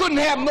wife couldn't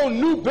have no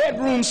new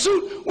bedroom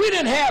suit. We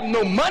didn't have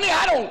no money.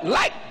 I don't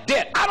like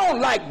debt. I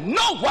don't like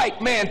no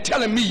white man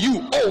telling me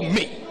you owe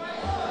me.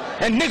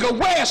 And nigga,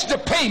 where's the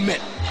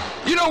payment?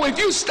 If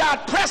you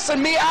start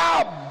pressing me,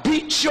 I'll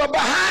beat your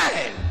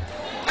behind.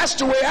 That's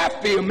the way I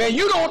feel, man.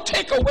 You don't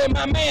take away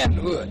my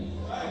manhood.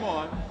 Come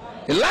on.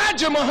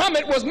 Elijah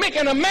Muhammad was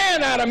making a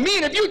man out of me,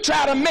 and if you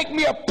try to make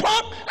me a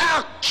punk,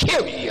 I'll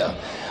kill you.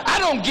 I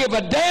don't give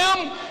a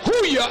damn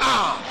who you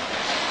are.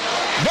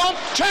 Don't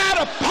try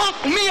to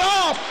punk me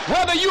off,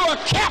 whether you're a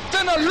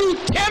captain or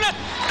lieutenant.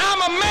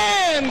 I'm a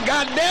man,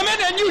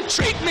 goddammit, and you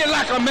treat me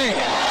like a man.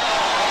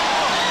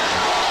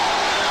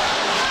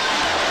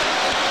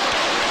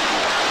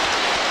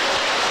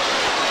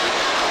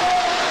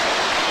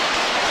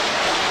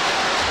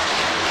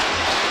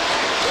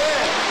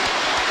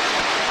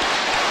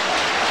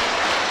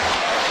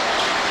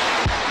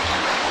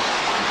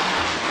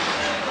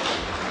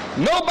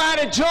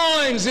 Nobody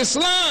joins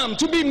Islam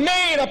to be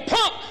made a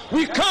punk.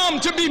 We come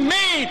to be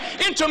made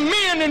into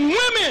men and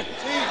women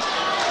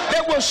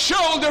that will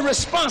show the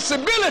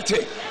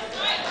responsibility,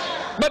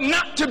 but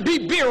not to be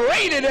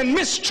berated and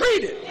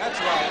mistreated. That's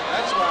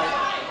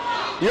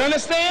right. You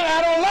understand?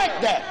 I don't like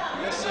that.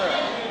 Yes, sir.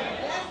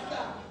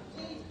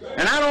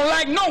 And I don't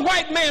like no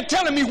white man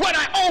telling me what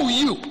I owe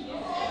you.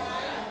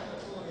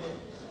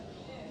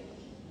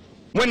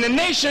 When the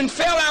nation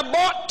fell, I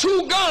bought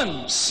 2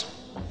 guns.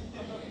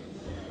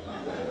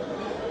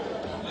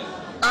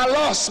 I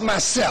lost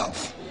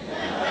myself.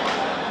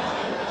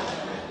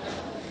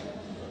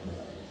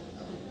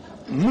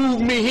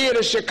 Moved me here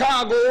to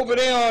Chicago, over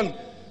there on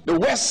the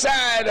west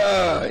side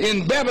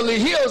in Beverly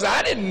Hills,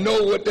 I didn't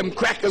know what them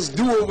crackers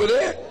do over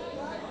there.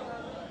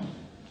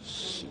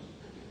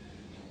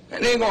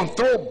 And they're going to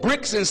throw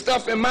bricks and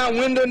stuff in my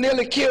window,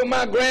 nearly kill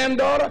my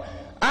granddaughter.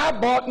 I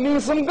bought me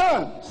some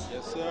guns.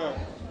 Yes, sir.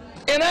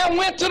 And I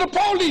went to the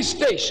police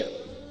station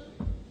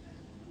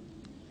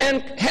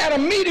and had a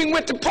meeting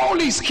with the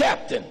police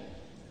captain.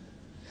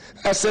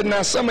 I said,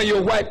 now some of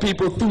your white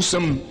people threw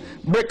some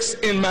bricks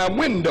in my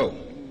window.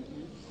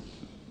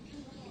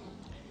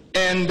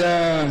 And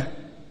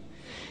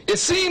it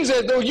seems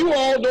as though you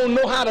all don't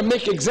know how to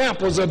make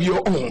examples of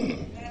your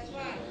own.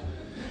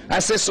 I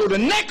said, so the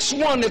next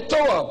one to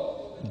throw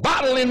a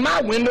bottle in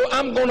my window,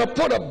 I'm going to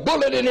put a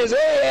bullet in his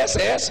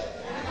ass.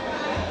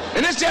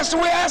 And it's just the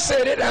way I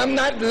said it. I'm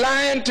not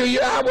lying to you.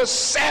 I was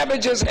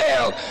savage as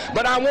hell.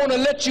 But I want to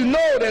let you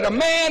know that a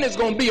man is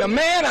going to be a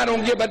man. I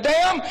don't give a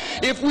damn.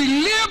 If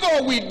we live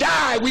or we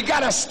die, we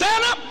got to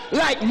stand up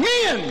like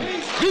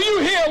men. Do you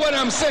hear what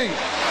I'm saying?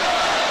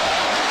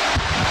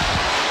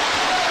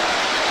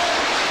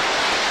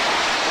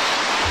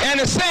 And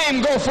the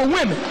same go for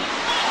women.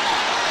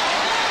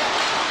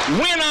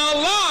 When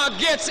Allah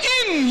gets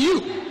in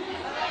you,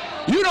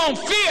 you don't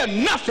fear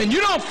nothing.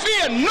 You don't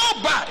fear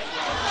nobody.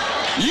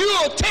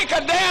 You'll take a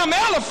damn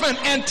elephant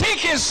and take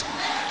his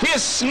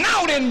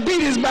snout and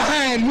beat his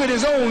behind with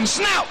his own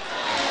snout.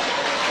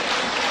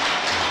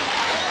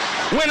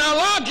 When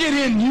Allah get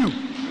in you,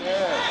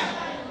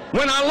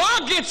 when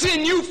Allah gets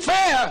in you,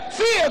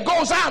 fear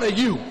goes out of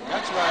you.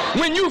 That's right.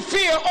 When you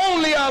fear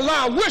only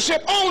Allah,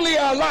 worship only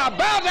Allah,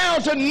 bow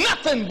down to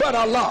nothing but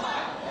Allah.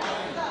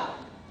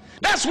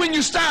 That's when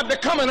you start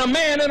becoming a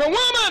man and a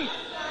woman,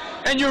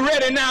 and you're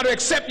ready now to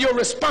accept your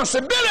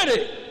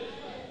responsibility.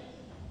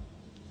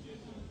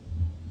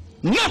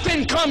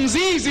 Nothing comes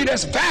easy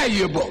that's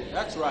valuable.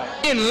 That's right.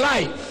 In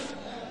life.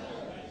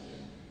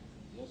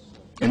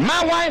 And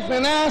my wife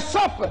and I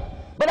suffered,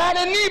 but I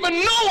didn't even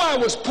know I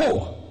was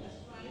poor.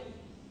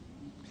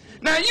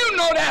 Now you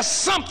know that's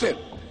something.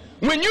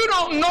 When you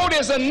don't know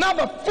there's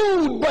another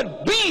food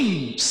but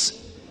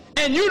beans,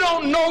 and you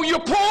don't know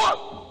you're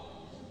poor.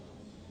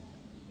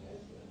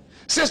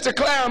 Sister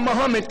Clara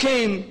Muhammad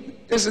came,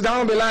 this is the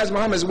Honorable Elijah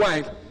Muhammad's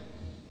wife,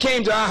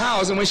 came to our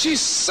house, and when she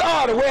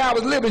saw the way I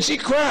was living, she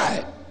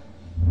cried.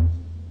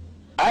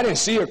 I didn't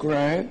see her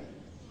crying.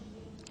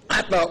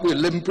 I thought we were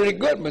living pretty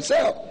good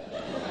myself.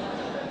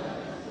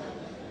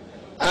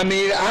 I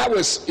mean,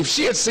 if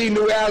she had seen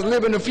the way I was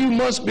living a few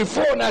months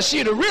before, now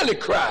she'd have really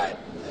cried.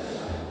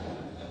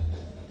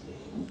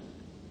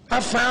 I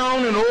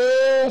found an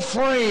old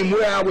frame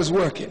where I was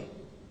working.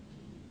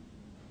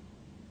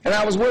 And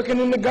I was working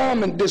in the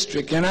garment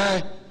district, and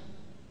I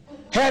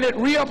had it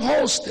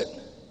reupholstered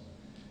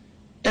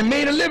and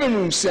made a living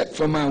room set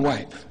for my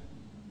wife.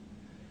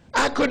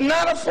 I could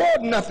not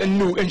afford nothing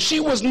new, and she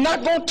was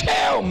not going to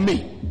tell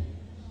me.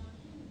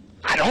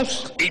 I don't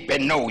sleep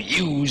in no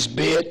used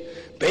bed.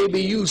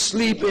 Baby, you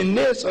sleep in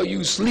this or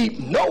you sleep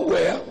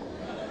nowhere.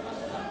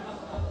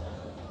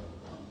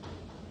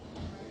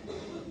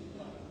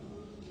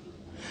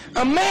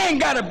 A man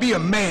got to be a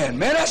man,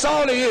 man. That's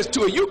all there is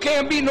to it. You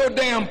can't be no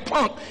damn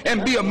punk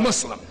and be a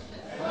Muslim.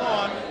 Come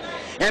on.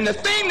 And the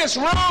thing that's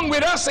wrong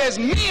with us as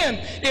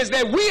men is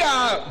that we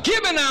are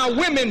giving our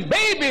women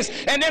babies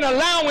and then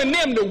allowing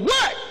them to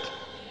work.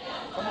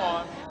 Come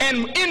on.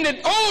 And in the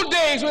old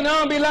days when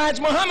Honorable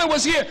Elijah Muhammad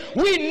was here,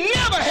 we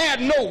never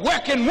had no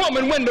working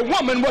woman. When the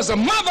woman was a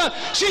mother,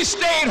 she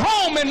stayed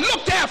home and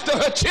looked after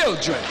her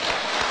children.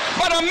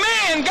 But a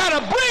man got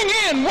to bring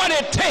in what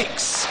it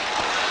takes.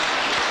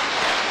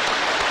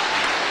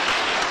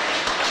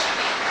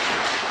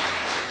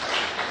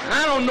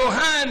 I don't know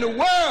how in the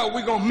world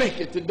we're going to make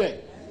it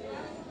today.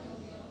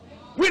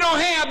 We don't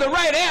have the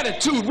right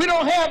attitude. We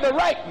don't have the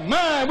right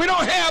mind. We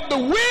don't have the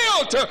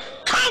will to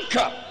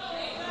conquer.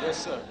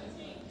 Yes, sir.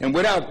 And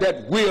without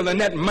that will and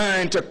that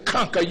mind to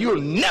conquer,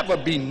 you'll never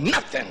be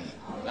nothing.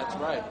 That's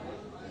right.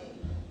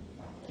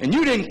 And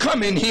you didn't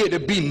come in here to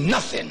be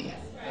nothing.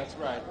 That's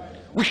right.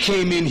 We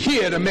came in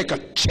here to make a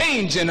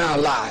change in our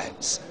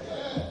lives.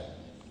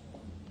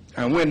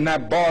 I went and I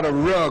bought a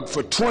rug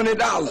for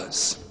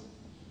 $20.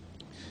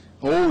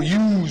 Old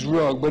used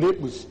rug, but it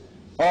was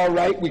all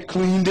right. We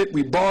cleaned it.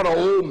 We bought an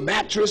old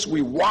mattress.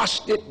 We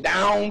washed it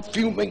down,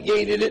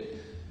 fumigated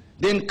it,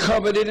 then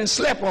covered it and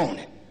slept on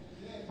it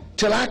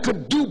till I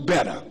could do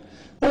better.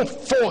 Don't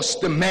force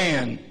the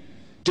man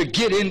to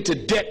get into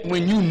debt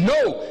when you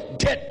know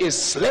debt is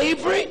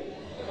slavery,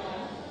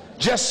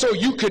 just so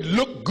you could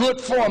look good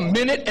for a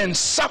minute and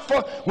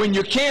suffer when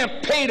you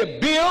can't pay the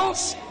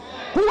bills.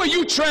 Who are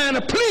you trying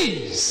to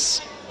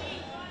please?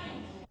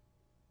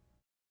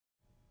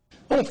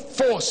 Don't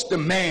force the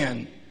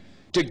man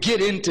to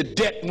get into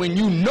debt when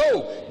you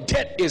know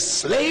debt is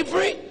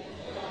slavery,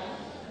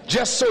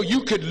 just so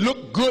you could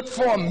look good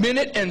for a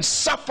minute and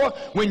suffer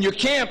when you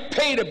can't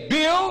pay the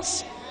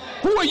bills.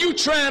 Who are you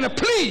trying to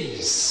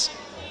please?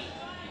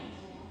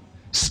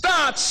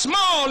 Start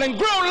small and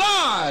grow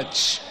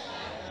large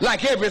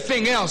like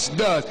everything else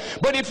does.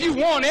 But if you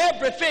want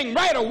everything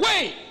right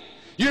away,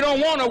 You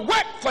don't want to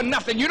work for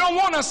nothing. You don't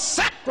want to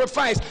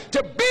sacrifice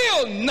to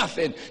build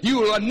nothing. You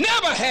will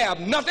never have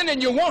nothing,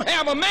 and you won't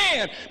have a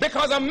man,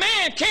 because a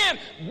man can't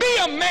be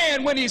a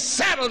man when he's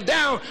saddled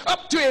down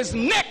up to his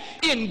neck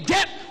in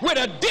debt with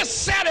a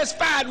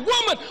dissatisfied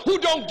woman who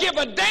don't give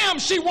a damn.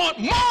 She wants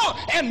more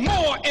and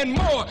more and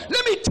more.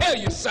 Let me tell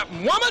you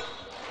something, woman.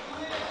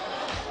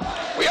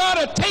 We ought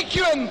to take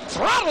you and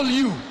throttle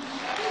you.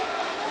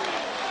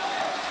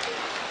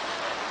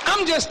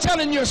 I'm just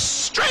telling you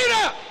straight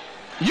up.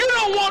 You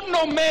don't want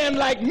no man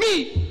like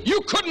me.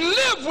 You couldn't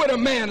live with a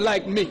man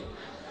like me.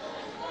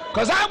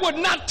 Because I would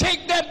not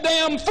take that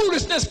damn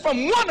foolishness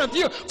from one of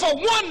you. For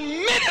 1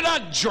 minute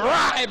I'd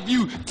drive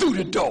you through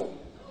the door.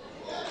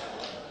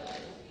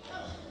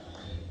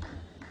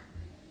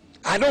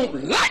 I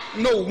don't like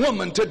no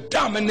woman to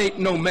dominate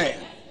no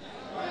man.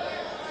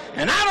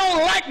 And I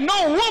don't like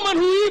no woman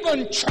who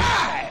even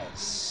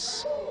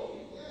tries.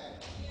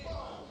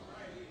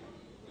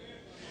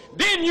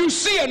 Then you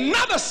see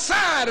another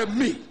side of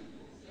me.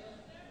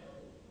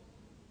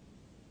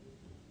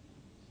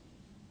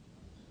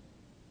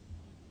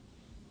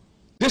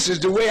 This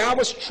is the way I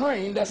was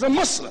trained as a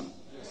Muslim.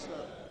 Yes,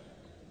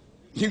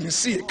 you can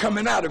see it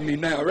coming out of me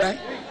now, right?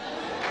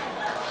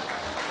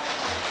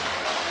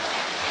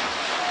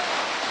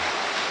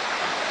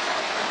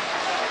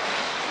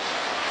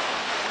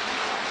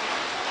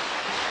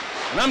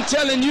 And I'm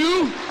telling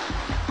you,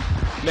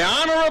 the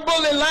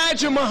Honorable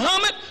Elijah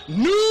Muhammad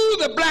knew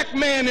the black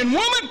man and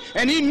woman,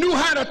 and he knew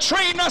how to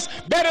train us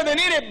better than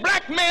any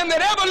black man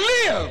that ever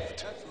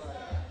lived.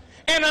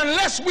 And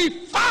unless we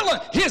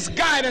follow his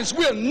guidance,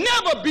 we'll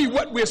never be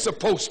what we're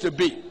supposed to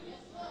be.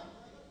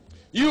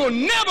 You'll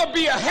never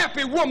be a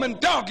happy woman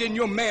dogging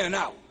your man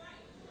out.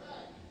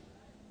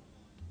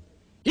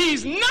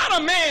 He's not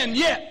a man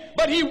yet,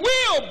 but he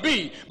will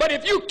be. But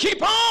if you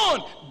keep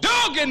on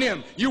dogging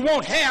him, you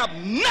won't have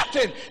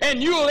nothing,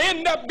 and you'll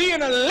end up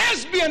being a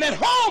lesbian at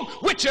home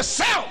with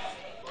yourself,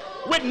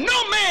 with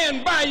no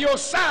man by your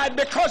side,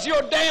 because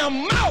your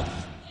damn mouth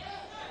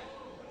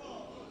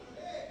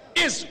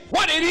is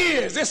what it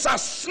is. It's a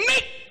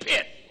snake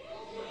pit.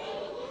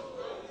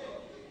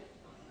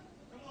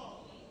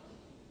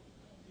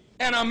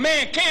 And a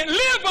man can't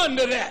live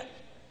under that,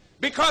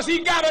 because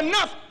he got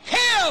enough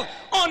hell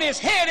on his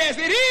head as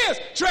it is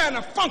trying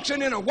to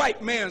function in a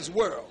white man's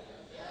world.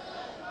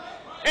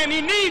 And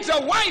he needs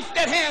a wife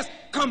that has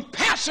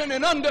compassion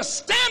and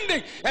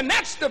understanding, and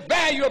that's the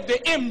value of the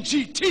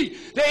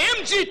MGT. The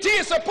MGT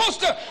is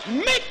supposed to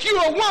make you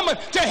a woman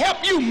to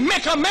help you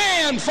make a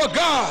man for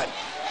God.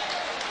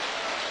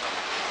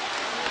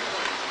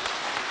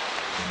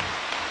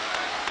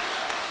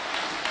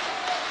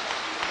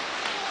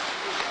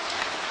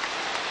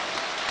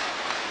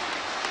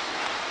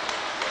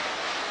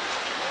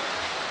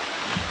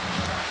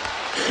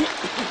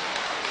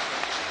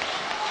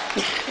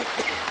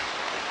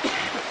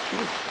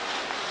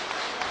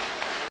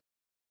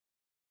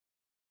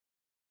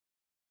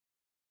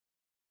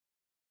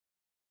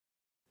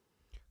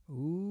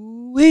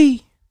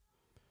 Ooh-wee.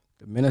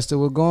 The minister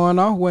was going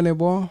off, wasn't it,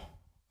 boy?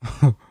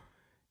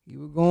 He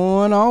was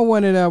going on,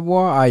 wasn't it, that boy?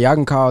 All right, y'all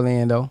can call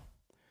in, though.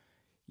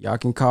 Y'all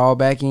can call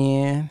back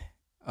in.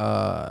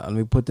 Let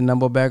me put the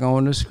number back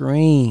on the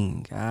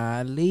screen.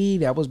 Golly,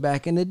 that was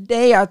back in the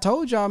day. I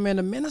told y'all, man,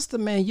 the minister,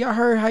 man, y'all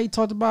heard how he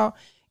talked about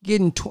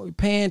paying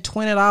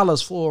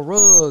 $20 for a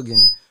rug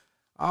and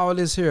all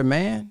this here,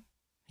 man.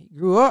 He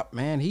grew up,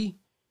 man. He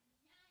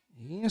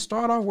didn't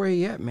start off where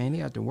he at, man. He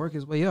had to work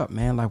his way up,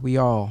 man, like we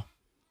all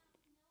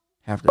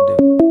have to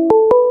do.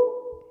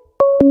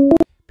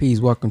 Peace,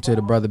 welcome to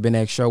the Brother Ben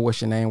X Show. What's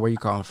your name? Where you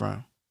calling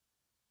from?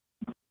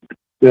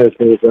 This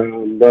is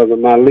Brother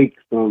Malik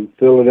from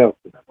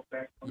Philadelphia.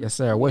 Yes,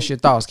 sir. What's your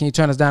thoughts? Can you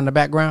turn us down in the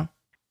background?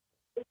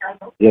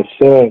 Yes,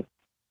 sir.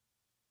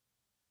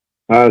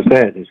 How's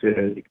that? Is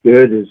it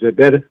good? Is it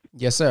better?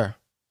 Yes, sir.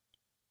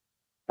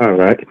 All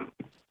right.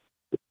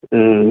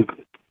 Can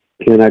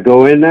I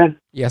go in there?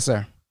 Yes,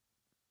 sir.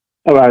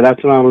 All right.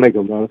 Assalamu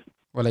alaikum, brother.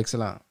 Wa alaikum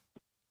salam.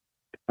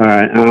 All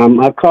right.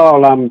 I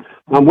call.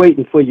 I'm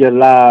waiting for your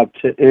live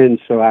to end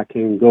so I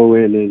can go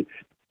in and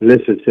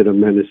listen to the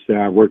minister.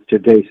 I worked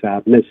today, so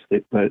I missed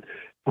it, but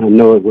I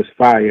know it was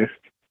fire.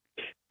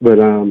 But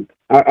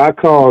I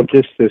called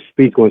just to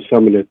speak on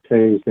some of the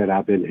things that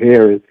I've been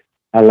hearing.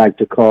 I like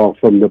to call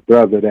from the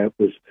brother that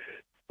was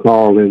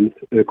calling,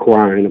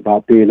 inquiring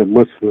about being a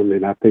Muslim,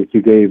 and I think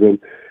you gave him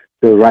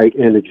the right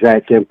and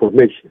exact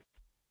information.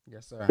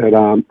 Yes, sir. But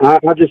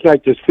I just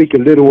like to speak a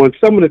little on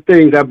some of the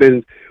things I've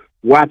been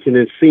watching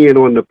and seeing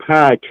on the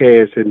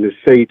podcast, and to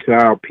say to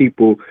our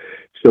people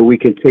so we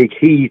can take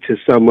heed to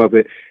some of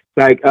it.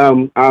 Like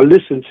I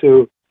listen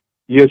to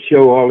your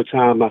show all the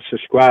time. I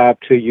subscribe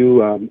to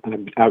you.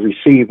 I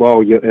receive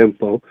all your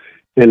info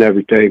and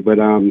everything. But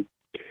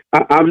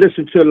I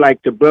listen to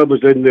like the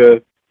brothers in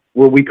the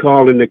what we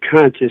call in the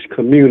conscious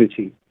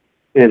community,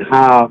 and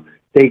how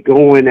they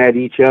going at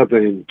each other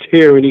and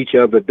tearing each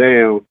other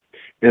down.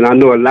 And I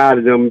know a lot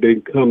of them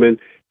been coming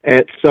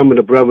at some of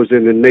the brothers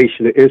in the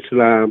Nation of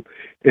Islam,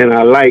 and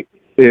I like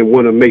and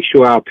want to make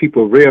sure our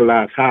people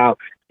realize how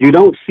You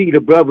don't see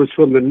the brothers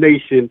from the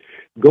nation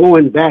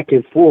going back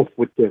and forth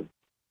with them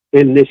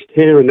in this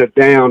tearing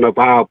down of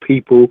our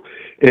people.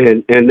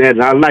 And that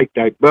I like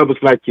that. Brothers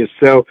like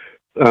yourself,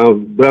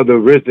 Brother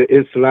Rizza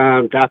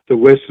Islam, Dr.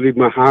 Wesley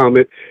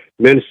Muhammad,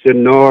 Minister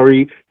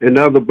Nori, and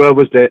other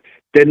brothers that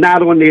they're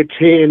not on there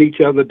tearing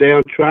each other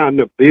down, trying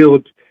to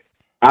build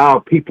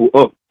our people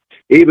up.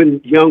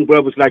 Even young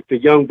brothers like the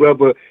young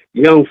brother,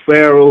 Young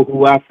Pharaoh,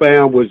 who I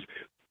found was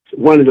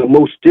one of the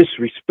most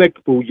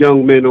disrespectful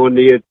young men on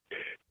there.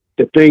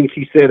 The things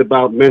he said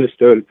about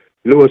Minister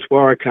Louis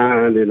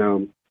Farrakhan,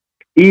 and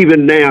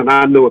even now,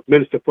 I know if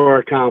Minister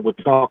Farrakhan would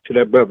talk to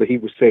that brother, he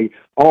would say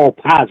all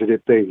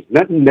positive things,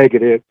 nothing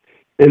negative.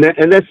 And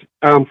that's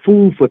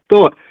food for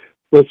thought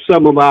for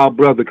some of our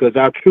brothers, because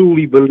I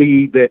truly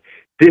believe that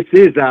this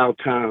is our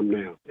time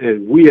now,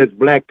 and we as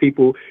black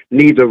people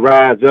need to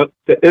rise up.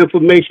 The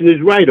information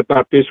is right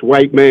about this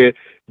white man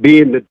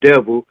being the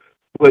devil,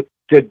 but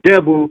the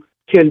devil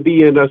can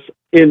be in us,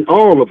 in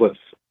all of us.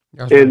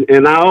 Right.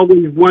 And I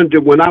always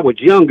wondered when I was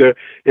younger,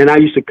 and I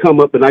used to come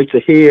up and I used to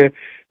hear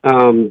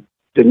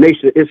the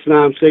Nation of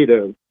Islam say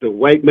the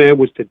white man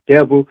was the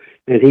devil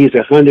and he's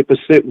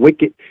 100%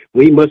 wicked.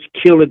 We must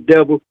kill the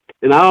devil.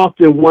 And I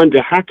often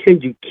wonder, how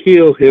can you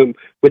kill him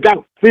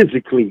without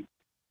physically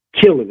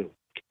killing him?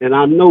 And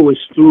I know it's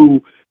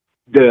through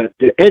the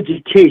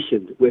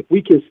education. If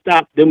we can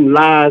stop them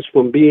lies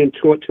from being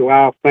taught to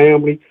our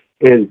family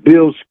and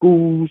build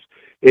schools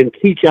and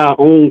teach our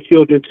own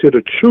children to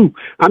the truth.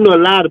 I know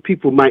a lot of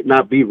people might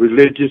not be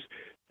religious,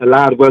 a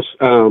lot of us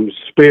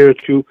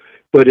spiritual,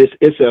 but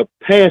it's a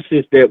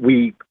passage that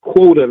we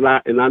quote a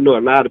lot, and I know a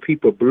lot of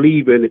people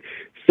believe in it,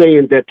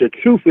 saying that the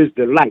truth is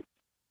the light,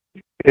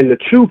 and the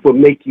truth will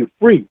make you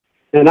free.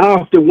 And I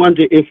often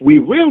wonder, if we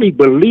really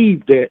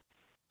believe that,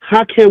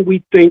 how can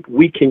we think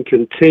we can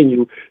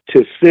continue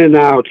to send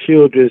our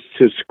children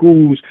to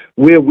schools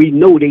where we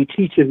know they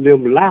teaching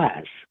them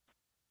lies?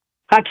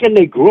 How can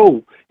they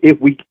grow if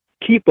we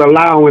keep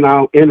allowing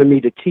our enemy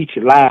to teach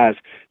lies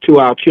to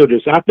our children?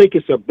 So I think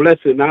it's a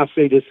blessing. I'll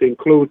say this in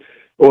close,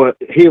 or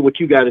hear what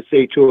you got to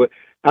say to it.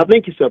 I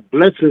think it's a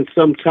blessing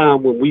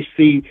sometime when we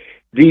see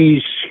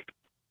these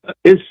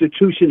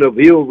institution of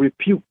ill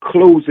repute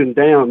closing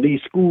down,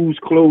 these schools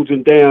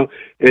closing down,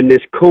 and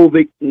this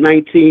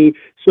COVID-19.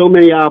 So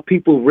many of our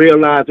people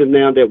realizing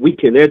now that we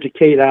can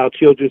educate our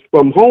children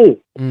from home,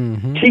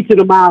 teaching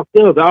them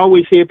ourselves. I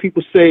always hear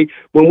people say,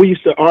 when we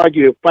used to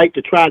argue and fight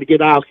to try to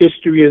get our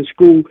history in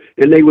school,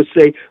 and they would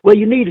say, well,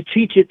 you need to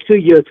teach it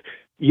to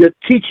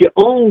teach your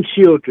own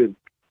children,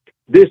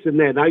 this and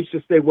that. And I used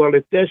to say, well,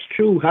 if that's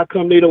true, how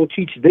come they don't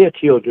teach their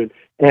children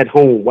at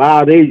home?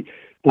 Why they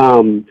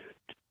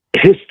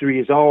history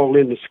is all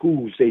in the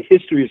schools. Say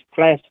history is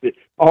plastered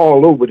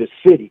all over the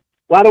city.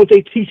 Why don't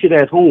they teach it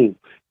at home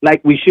like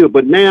we should?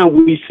 But now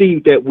we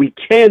see that we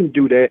can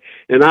do that,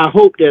 and I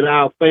hope that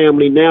our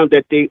family, now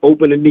that they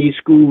opening these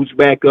schools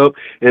back up,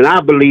 and I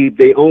believe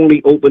they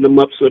only open them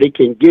up so they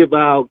can give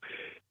our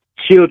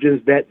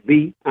children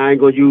I ain't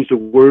going to use the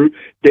word,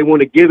 they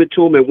want to give it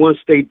to them, and once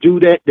they do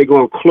that, they're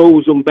going to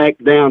close them back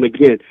down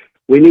again.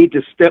 We need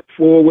to step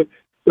forward,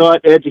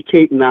 start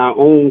educating our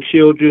own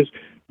children,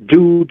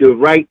 do the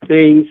right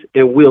things,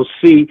 and we'll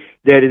see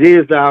that it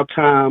is our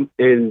time,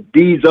 and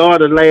these are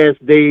the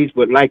last days,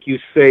 but like you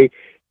say,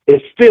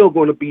 it's still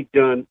going to be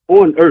done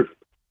on earth.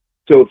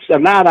 So a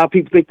lot of our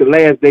people think the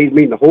last days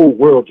mean the whole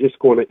world just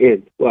going to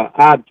end. Well,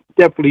 I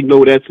definitely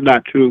know that's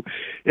not true,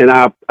 and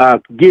I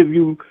give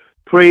you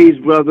praise,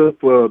 brother,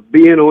 for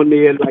being on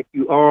there like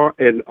you are,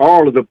 and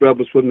all of the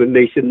brothers from the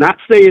nation. Not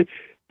saying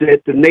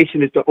that the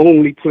nation is the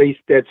only place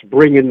that's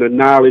bringing the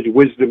knowledge,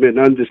 wisdom, and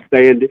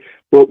understanding,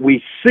 but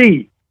we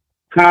see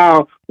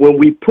how when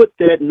we put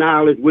that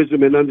knowledge,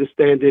 wisdom, and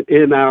understanding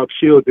in our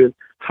children,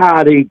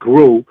 how they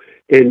grow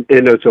and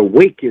it's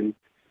awakened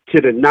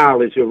to the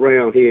knowledge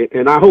around here.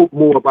 And I hope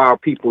more of our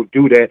people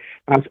do that.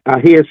 I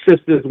hear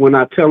sisters, when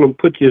I tell them,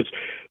 put your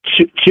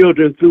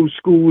children through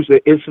schools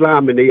of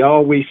Islam, and they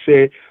always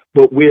say,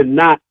 but we're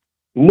not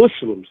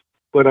Muslims.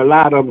 But a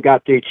lot of them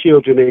got their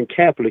children in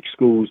Catholic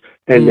schools,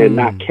 and they're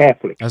not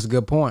Catholic. That's a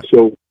good point.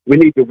 So we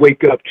need to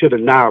wake up to the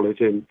knowledge.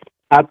 And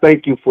I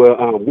thank you for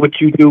what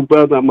you do,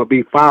 brother. I'm going to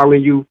be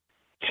following you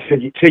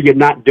till you're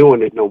not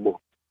doing it no more.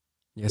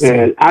 Yes, sir.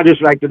 And I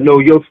just like to know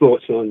your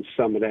thoughts on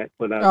some of that.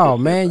 But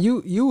man,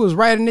 you was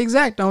right and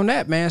exact on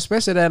that, man.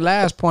 Especially that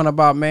last point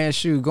about, man,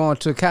 going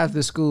to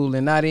Catholic school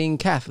and not even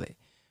Catholic.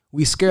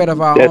 We scared of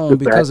our own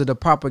because of the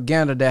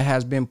propaganda that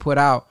has been put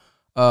out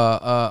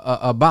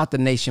about the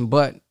nation.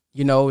 But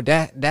you know,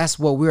 that's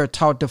what we're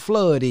taught the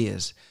flood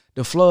is.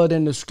 The flood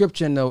in the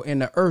scripture and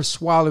the earth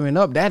swallowing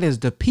up, that is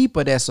the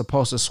people that's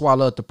supposed to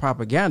swallow up the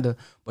propaganda.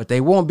 but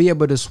they won't be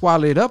able to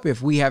swallow it up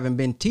if we haven't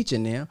been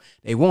teaching them.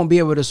 They won't be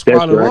able to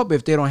swallow it up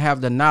if they don't have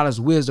the knowledge,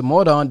 wisdom,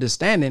 or the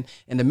understanding.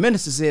 And the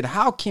minister said,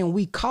 how can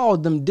we call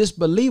them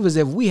disbelievers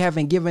if we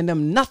haven't given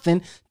them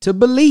nothing to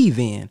believe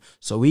in?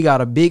 So we got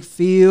a big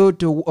field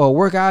to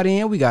work out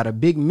in. We got a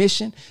big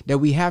mission that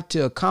we have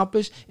to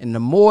accomplish. And the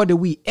more that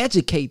we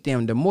educate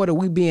them, the more that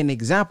we be an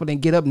example and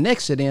get up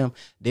next to them,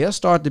 they'll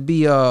start to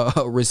be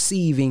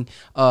receiving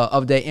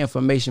of that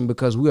information,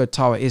 because we are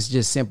taught it's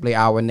just simply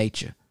our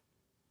nature.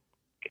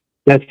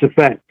 That's the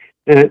fact.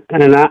 And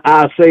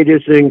I'll say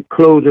this in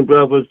closing,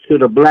 brothers, to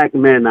the black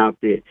men out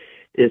there.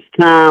 It's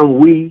time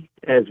we,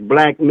 as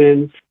black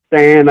men,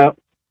 stand up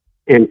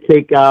and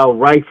take our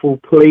rightful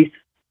place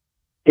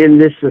in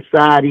this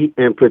society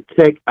and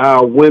protect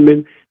our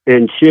women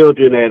and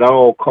children at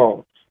all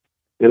costs.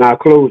 And I'll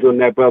close on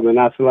that, brother. And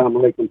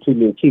assalamu alaikum to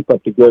you, and keep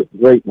up the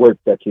great work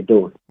that you're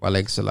doing. Wa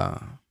alaikum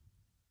salam.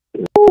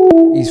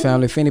 East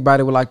family, if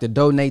anybody would like to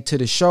donate to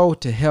the show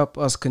to help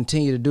us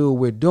continue to do what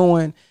we're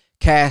doing,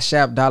 Cash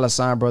App,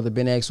 $ Brother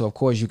Ben X. So, of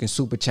course, you can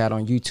super chat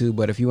on YouTube.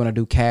 But if you want to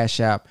do Cash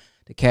App,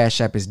 the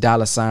Cash App is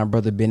 $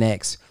 Brother Ben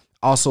X.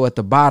 Also, at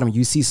the bottom,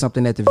 you see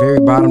something at the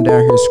very bottom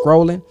down here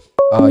scrolling.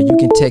 You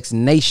can text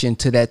NATION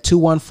to that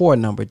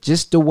 214 number.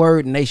 Just the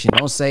word NATION.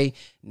 Don't say,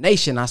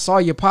 Nation, I saw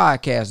your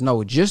podcast.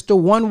 No, just the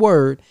one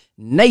word,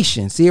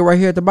 NATION. See it right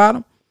here at the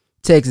bottom?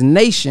 Text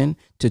NATION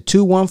to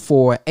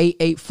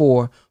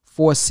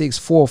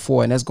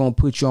 214-884-4644, and that's going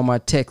to put you on my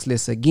text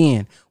list.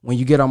 Again, when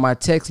you get on my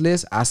text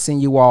list, I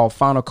send you all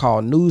Final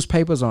Call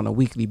newspapers on a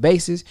weekly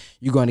basis.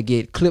 You're going to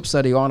get clips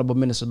of the Honorable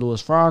Minister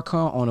Louis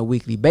Farrakhan on a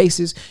weekly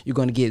basis. You're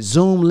going to get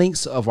Zoom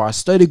links of our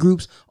study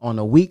groups on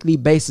a weekly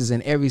basis,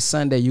 and every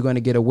Sunday you're going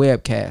to get a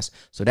webcast.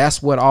 So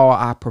that's what all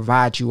I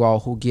provide you all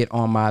who get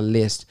on my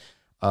list,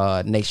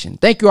 Nation.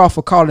 Thank you all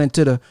for calling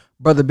into the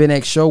Brother Ben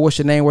X Show. What's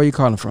your name? Where are you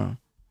calling from?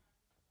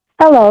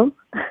 Hello.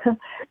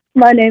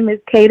 My name is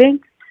Kaden.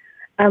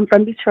 I'm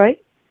from Detroit.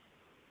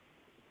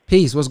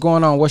 Peace. What's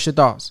going on? What's your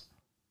thoughts?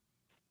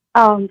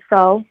 I'm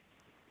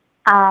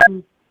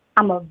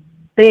a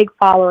big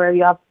follower of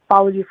you. I've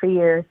followed you for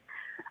years.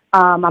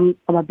 I'm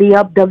a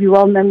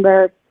BWO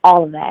member,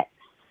 all of that.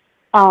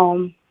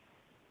 One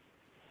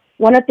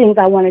of the things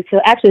I wanted to,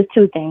 actually it's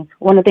two things.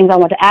 One of the things I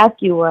wanted to ask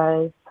you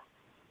was,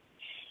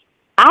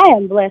 I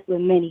am blessed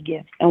with many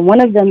gifts, and one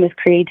of them is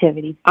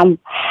creativity. I'm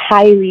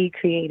highly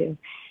creative.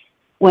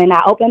 When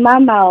I open my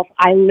mouth,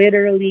 I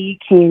literally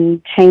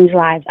can change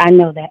lives. I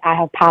know that. I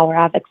have power.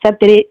 I've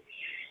accepted it.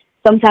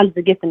 Sometimes it's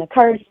a gift and a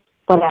curse,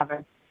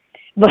 whatever.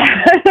 But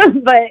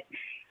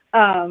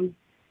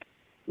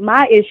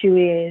my issue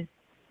is,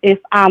 if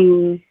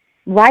I'm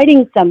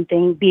writing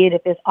something, be it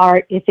if it's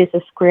art, if it's a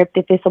script,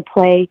 if it's a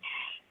play,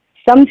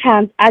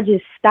 sometimes I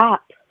just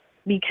stop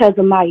because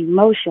of my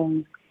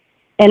emotions.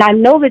 And I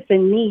know it's a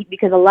need,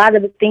 because a lot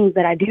of the things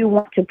that I do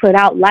want to put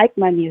out, like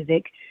my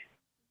music,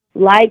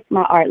 like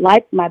my art,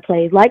 like my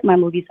plays, like my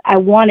movies, I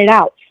want it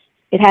out.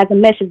 It has a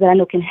message that I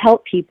know can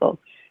help people.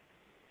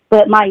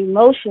 But my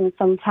emotions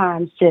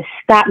sometimes just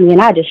stop me,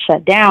 and I just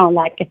shut down.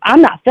 Like, if I'm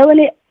not feeling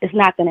it, it's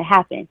not going to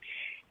happen.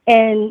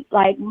 And,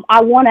 like,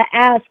 I want to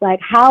ask,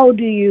 like, how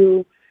do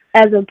you,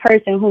 as a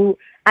person who,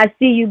 I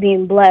see you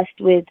being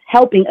blessed with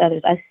helping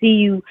others. I see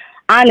you,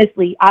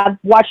 honestly, I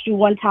watched you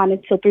one time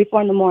until 3,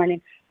 4 in the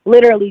morning,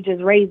 literally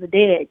just raise the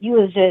dead. You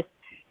was just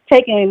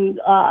taking,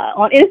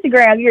 on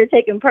Instagram, you're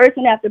taking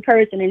person after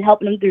person and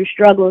helping them through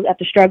struggles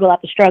after struggle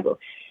after struggle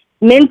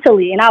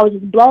mentally. And I was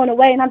just blown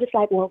away. And I'm just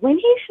like, well, when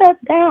he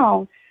shuts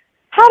down,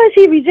 how does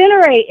he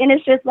regenerate? And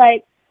it's just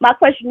like, my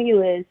question to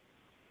you is,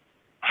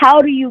 how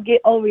do you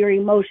get over your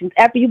emotions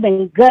after you've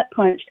been gut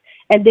punched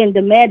and then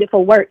demanded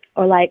for work,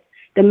 or like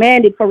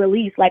demanded for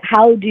release? Like,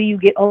 how do you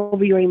get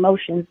over your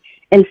emotions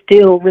and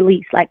still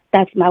release? Like,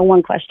 that's my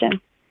one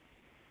question.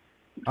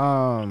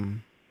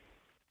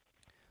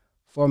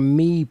 For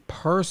me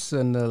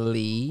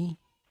personally,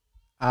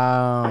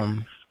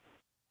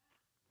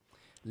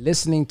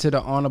 listening to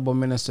the Honorable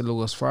Minister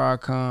Louis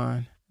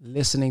Farrakhan,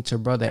 listening to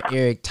Brother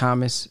Eric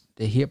Thomas,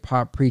 the hip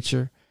hop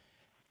preacher,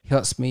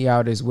 helps me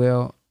out as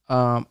well.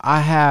 I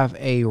have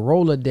a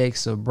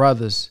Rolodex of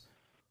brothers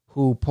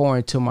who pour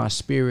into my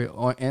spirit,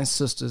 and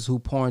sisters who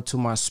pour into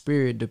my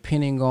spirit,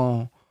 depending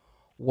on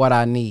what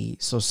I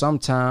need. So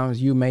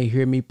sometimes you may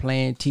hear me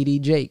playing T.D.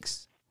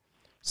 Jakes.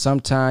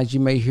 Sometimes you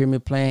may hear me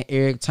playing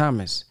Eric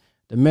Thomas,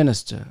 the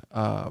minister,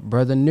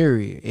 Brother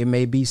Nuri. It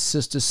may be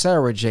Sister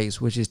Sarah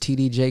Jakes, which is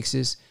T.D.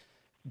 Jakes'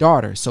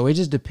 daughter. So it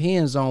just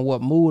depends on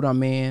what mood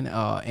I'm in,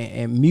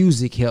 and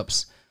music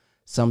helps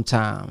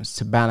sometimes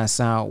to balance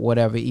out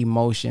whatever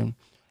emotion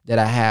that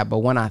I have. But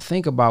when I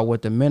think about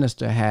what the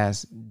minister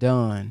has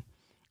done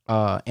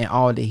and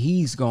all that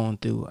he's gone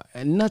through,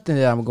 and nothing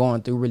that I'm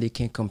going through really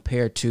can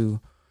compare to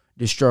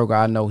the struggle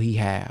I know he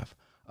have.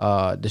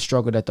 The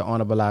struggle that the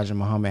Honorable Elijah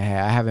Muhammad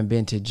had. I haven't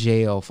been to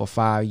jail for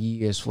 5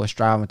 years for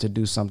striving to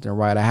do something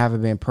right. I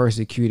haven't been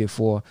persecuted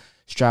for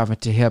striving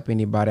to help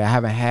anybody. I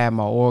haven't had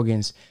my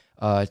organs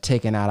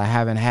taken out. I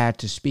haven't had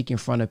to speak in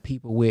front of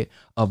people with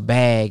a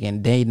bag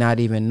and they not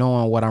even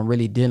knowing what I'm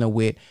really dealing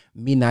with,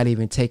 me not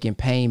even taking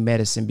pain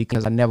medicine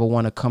because I never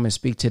want to come and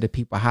speak to the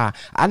people high.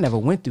 I never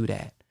went through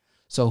that.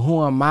 So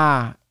who am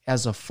I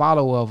as a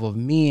follower of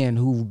men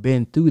who've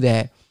been through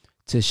that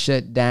to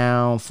shut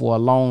down for a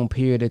long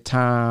period of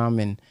time?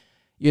 And,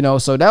 you know,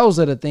 so those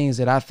are the things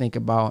that I think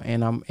about.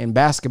 And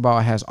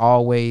basketball has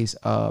always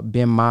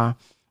been my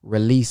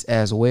release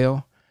as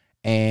well.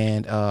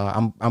 And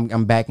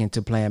I'm back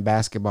into playing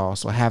basketball.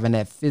 So having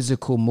that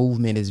physical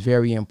movement is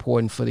very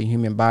important for the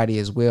human body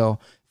as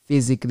well.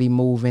 Physically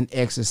moving,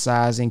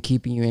 exercising,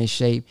 keeping you in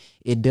shape.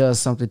 It does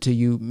something to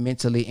you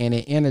mentally and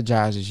it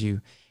energizes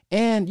you.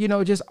 And, you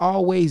know, just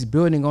always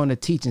building on the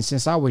teaching.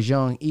 Since I was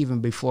young,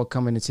 even before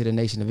coming into the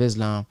Nation of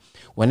Islam,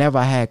 whenever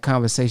I had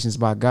conversations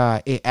about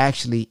God, it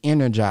actually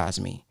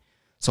energized me.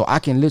 So I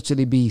can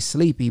literally be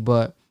sleepy,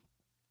 but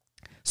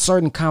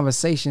certain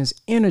conversations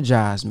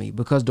energize me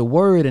because the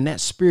word and that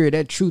spirit,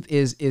 that truth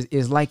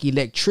is like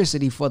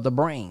electricity for the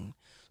brain.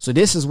 So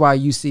this is why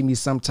you see me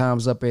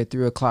sometimes up at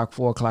 3 o'clock,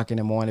 4 o'clock in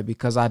the morning,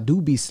 because I do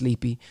be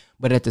sleepy.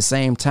 But at the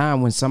same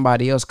time, when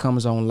somebody else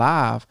comes on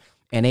live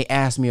and they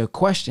ask me a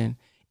question,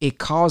 it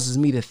causes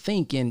me to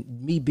think, and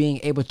me being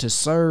able to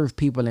serve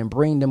people and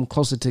bring them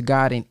closer to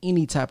God in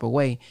any type of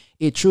way,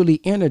 it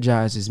truly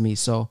energizes me.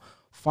 So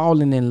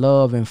falling in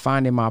love and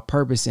finding my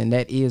purpose, and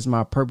that is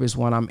my purpose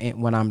when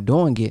I'm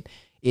doing it,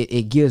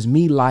 it gives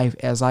me life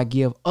as I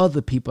give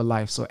other people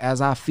life. So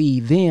as I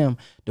feed them,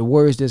 the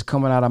words that's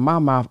coming out of my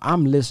mouth,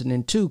 I'm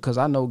listening to, because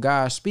I know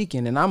God's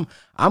speaking, and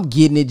I'm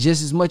getting it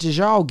just as much as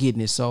y'all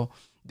getting it. So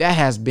that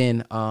has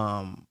been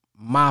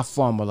my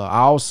formula. I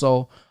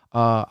also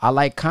I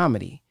like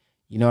comedy.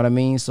 You know what I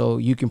mean? So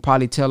you can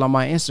probably tell on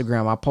my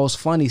Instagram, I post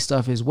funny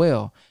stuff as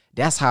well.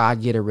 That's how I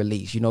get a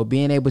release, you know,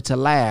 being able to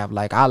laugh.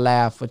 Like I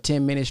laughed for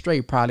 10 minutes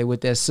straight, probably with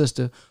that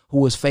sister who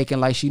was faking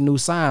like she knew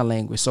sign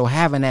language. So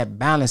having that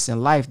balance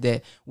in life,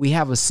 that we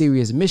have a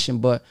serious mission,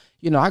 but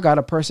you know, I got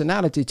a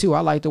personality too. I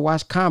like to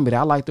watch comedy.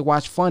 I like to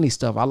watch funny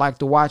stuff. I like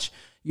to watch,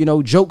 you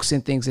know, jokes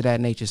and things of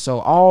that nature. So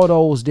all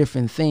those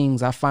different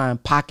things, I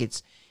find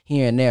pockets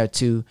here and there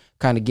to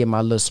kind of get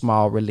my little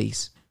small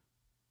release.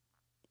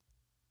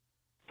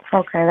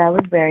 Okay, that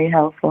was very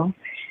helpful.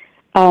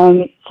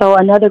 So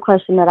another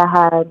question that I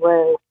had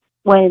was,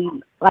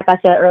 when, like I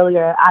said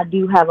earlier, I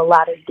do have a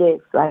lot of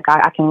gifts. Like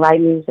I can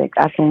write music,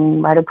 I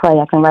can write a play,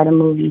 I can write a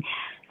movie.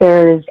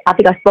 I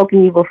think I've spoken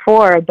to you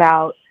before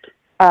about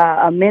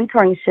a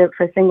mentorship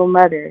for single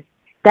mothers.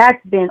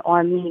 That's been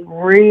on me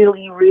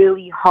really,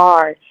 really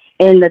hard.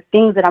 And the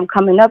things that I'm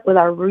coming up with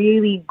are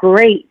really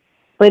great,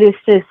 but it's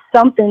just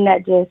something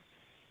that just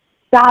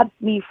stops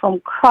me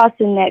from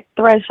crossing that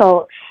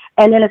threshold.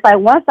 And then it's like,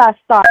 once I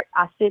start,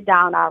 I sit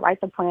down, I write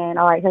the plan.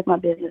 All right, here's my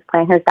business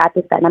plan. Here's that,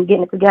 this, that, and I'm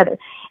getting it together.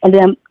 And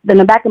then in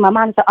the back of my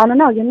mind, it's like, oh,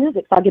 no, your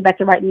music. So I get back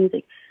to writing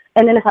music.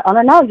 And then it's like, oh,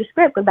 no, your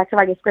script. Go back to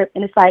writing script.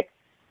 And it's like,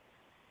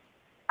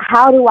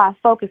 how do I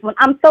focus when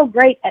I'm so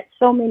great at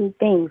so many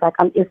things? Like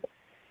I'm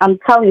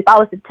telling you, if I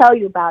was to tell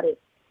you about it,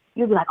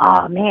 you'd be like,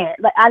 oh, man.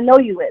 Like, I know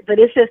you would. But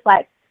it's just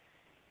like,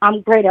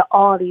 I'm great at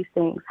all these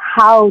things.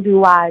 How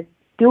do I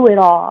do it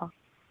all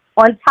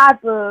on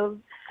top of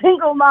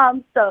single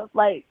mom stuff?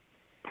 Like,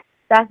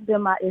 that's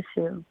been my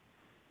issue.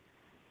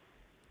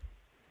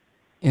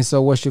 And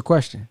so what's your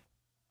question?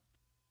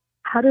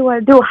 How do I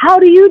do it? How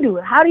do you do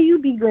it? How do you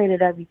be great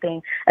at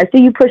everything? I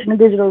see you pushing the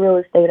digital real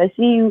estate. I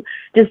see you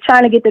just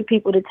trying to get the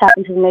people to tap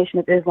into the Nation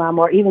of Islam,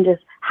 or even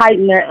just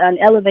heighten and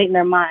elevating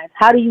their minds.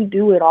 How do you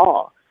do it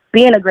all?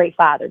 Being a great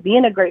father,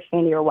 being a great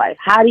friend to your wife.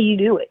 How do you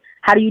do it?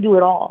 How do you do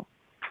it all?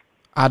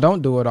 I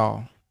don't do it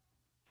all.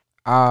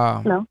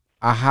 No.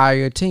 I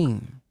hire a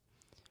team.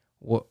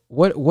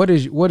 What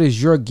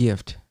is your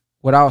gift?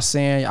 Without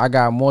saying I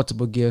got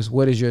multiple gifts,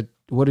 what is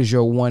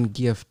your one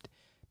gift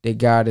that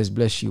God has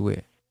blessed you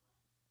with?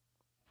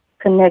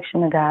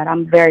 Connection to God.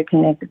 I'm very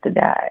connected to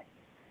God.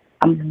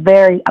 I'm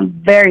very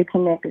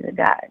connected to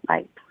God.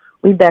 Like,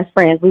 we best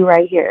friends. We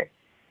right here.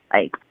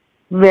 Like,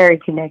 very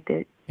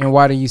connected. And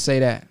why do you say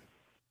that?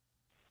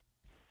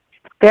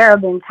 There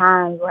have been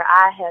times where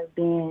I have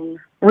been,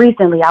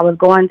 recently, I was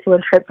going to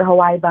a trip to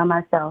Hawaii by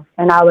myself,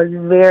 and I was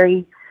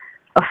very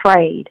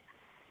afraid.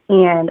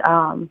 And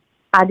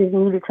I just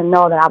needed to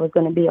know that I was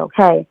going to be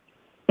okay.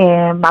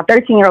 And my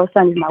 13-year-old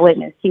son is my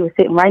witness. He was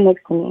sitting right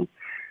next to me.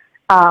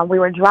 We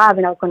were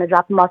driving. I was going to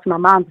drop him off to my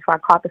mom before I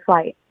caught the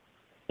flight.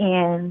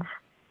 And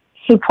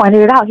he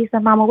pointed it out. He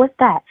said, Mama, what's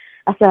that?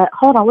 I said,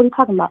 hold on, what are you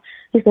talking about?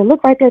 He said,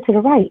 look right there to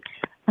the right.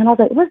 And I was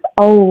like,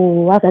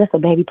 I said, that's a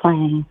baby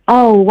plane.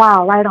 Oh,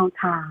 wow, right on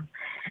time.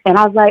 And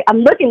I was like, I'm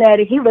looking at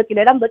it. He looking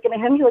at it. I'm looking at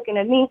him. He looking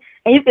at me.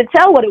 And you could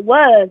tell what it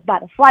was by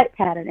the flight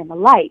pattern, and the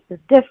light was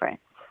different.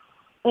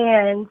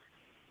 And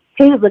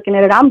he was looking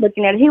at it. I'm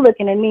looking at it. He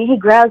looking at me. He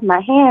grabs my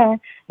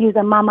hand. He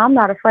said, Mom, I'm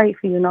not afraid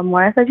for you no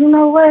more. I said, you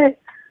know what?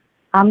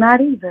 I'm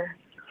not either.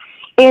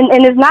 And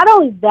it's not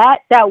only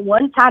that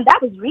one time,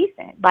 that was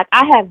recent. Like,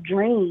 I have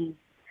dreams.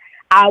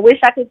 I wish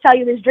I could tell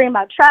you this dream.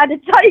 I tried to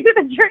tell you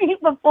the dream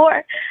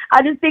before.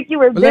 I just think you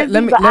were busy.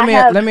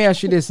 Let me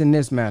ask you this in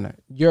this manner.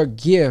 Your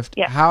gift,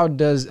 Yeah. how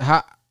does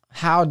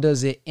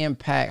it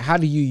impact? How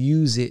do you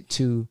use it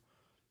to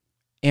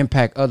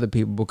impact other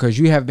people? Because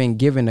you have been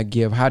given a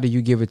gift. How do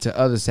you give it to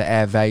others to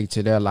add value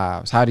to their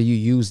lives? How do you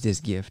use this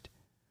gift?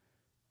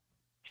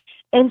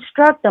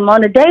 Instruct them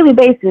on a daily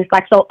basis.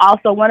 Like, so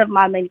also one of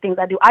my main things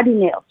I do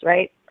nails,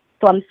 right?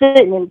 So I'm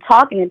sitting and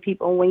talking to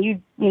people. When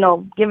you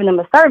giving them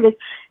a service,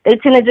 they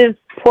tend to just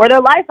pour their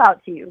life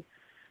out to you.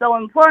 So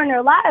in pouring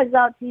their lives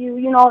out to you,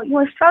 you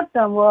instruct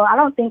them. Well, I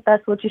don't think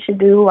that's what you should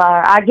do. Or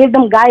I give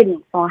them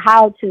guidance on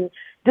how to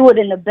do it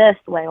in the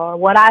best way, or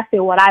what I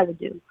feel what I would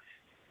do.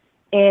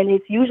 And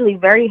it's usually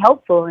very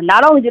helpful. And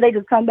not only do they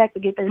just come back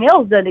to get their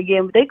nails done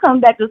again, but they come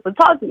back just to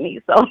talk to me.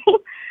 So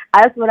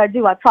that's what I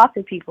do. I talk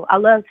to people. I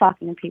love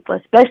talking to people,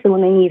 especially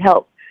when they need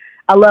help.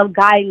 I love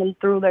guiding them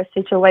through their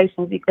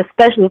situations,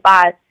 especially if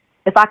I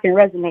can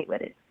resonate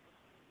with it.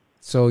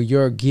 So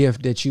your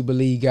gift that you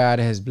believe God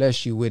has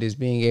blessed you with is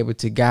being able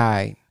to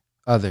guide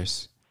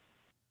others.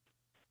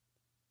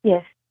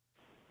 Yes.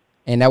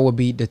 And that would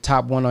be the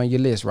top one on your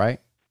list, right?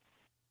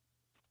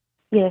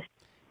 Yes.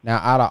 Now,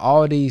 out of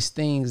all these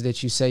things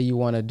that you say you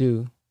want to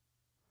do,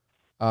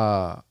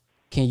 can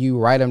you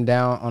write them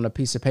down on a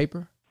piece of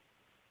paper?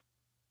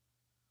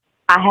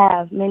 I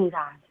have many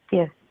times,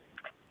 yes.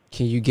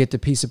 Can you get the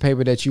piece of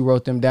paper that you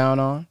wrote them down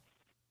on?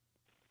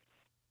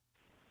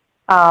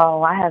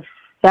 Oh, I have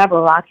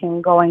several. I can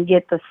go and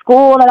get the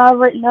school that I've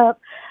written up.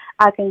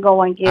 I can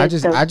go and get I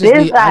just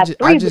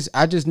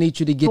need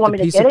you to get the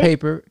piece of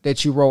paper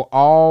that you wrote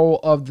all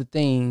of the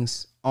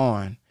things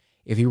on.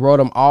 If you wrote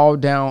them all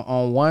down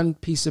on one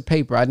piece of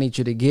paper, I need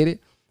you to get it.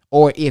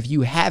 Or if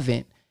you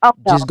haven't,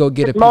 just go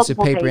get a piece of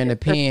paper and a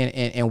pen,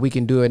 and we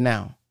can do it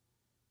now.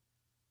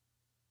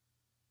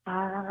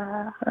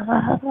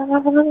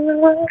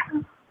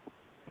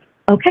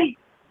 Okay.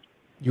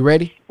 You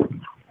ready?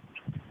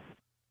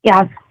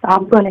 Yeah,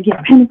 I'm going to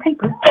get pen and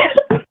paper.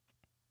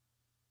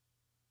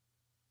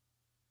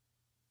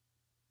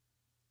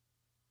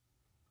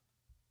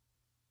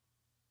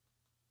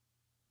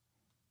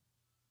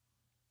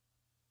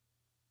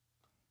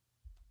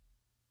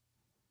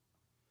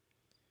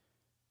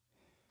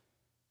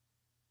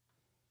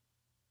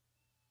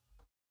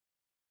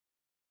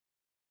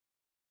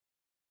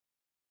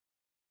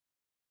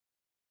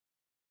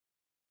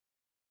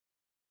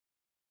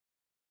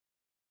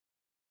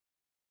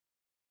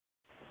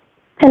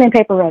 Pen and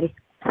paper ready.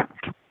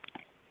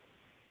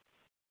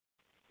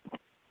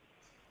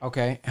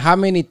 Okay. How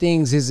many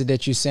things is it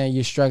that you're saying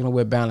you're struggling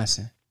with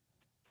balancing?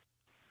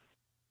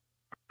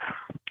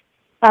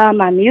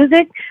 My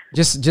music.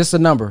 Just a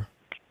number.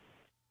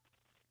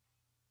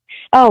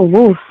 Oh,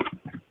 woof.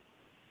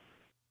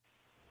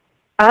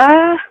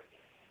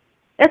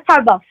 It's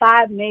probably about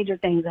 5 major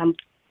things.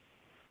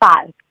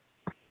 5.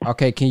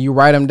 Okay. Can you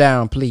write them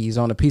down, please,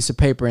 on a piece of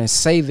paper and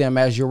say them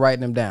as you're writing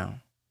them down?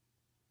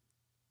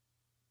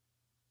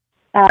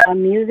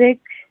 Music,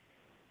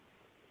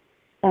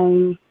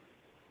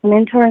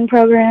 mentoring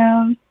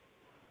program,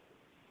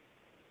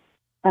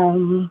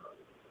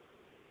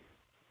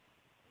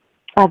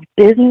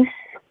 business,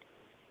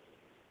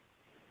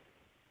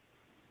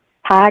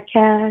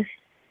 podcast,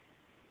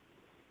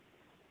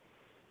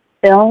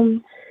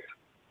 film.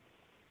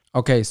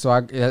 Okay,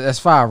 so that's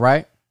 5,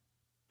 right?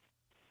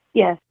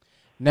 Yes.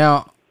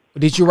 Now,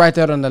 did you write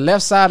that on the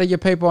left side of your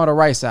paper or on the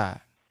right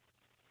side?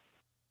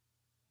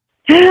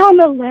 On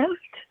the left.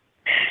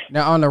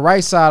 Now, on the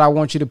right side, I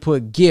want you to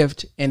put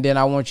gift, and then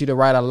I want you to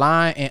write a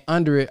line, and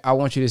under it, I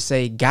want you to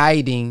say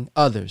guiding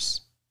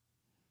others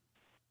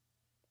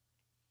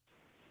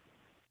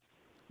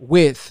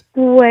with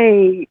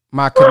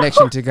my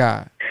connection to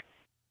God.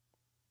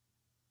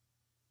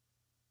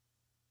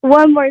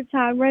 One more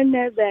time, run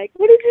that back.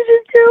 What did you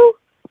just do?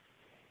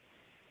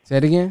 Say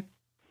it again.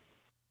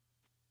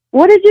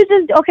 What did you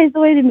just do? Okay,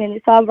 so wait a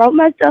minute. So I wrote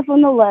my stuff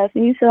on the left,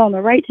 and you said on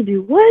the right to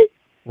do what?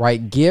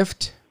 Write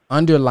gift,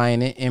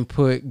 underline it, and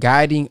put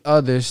guiding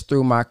others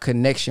through my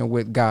connection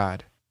with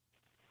God.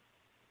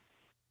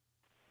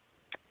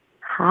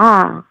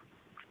 Ha.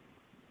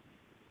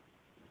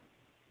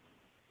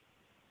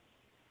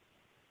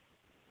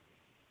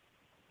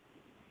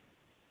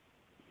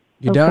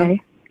 You done?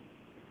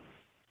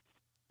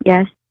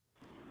 Yes.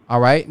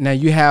 All right. Now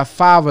you have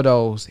 5 of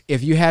those.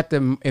 If you had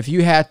to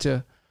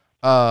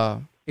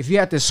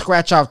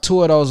scratch off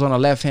 2 of those on the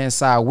left hand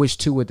side, which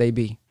 2 would they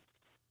be?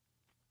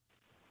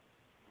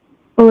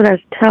 Oh,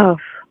 that's tough.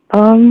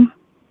 I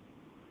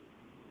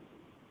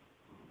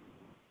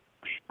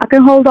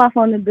can hold off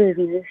on the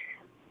business.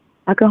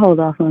 I can hold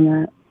off on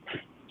that.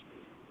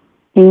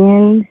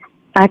 And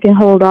I can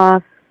hold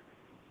off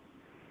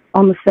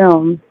on the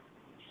film.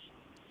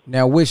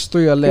 Now, which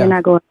 3 are left? And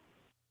I go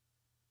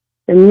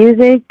the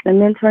music, the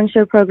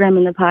mentorship program,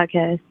 and the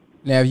podcast.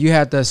 Now, if you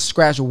had to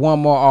scratch one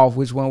more off,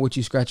 which one would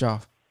you scratch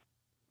off?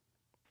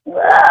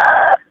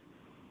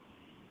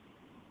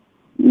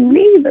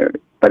 Neither.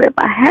 But if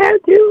I had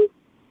to,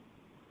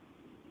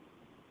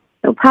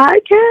 the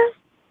podcast.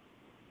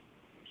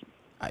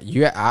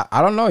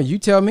 I don't know. You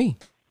tell me.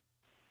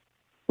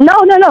 No.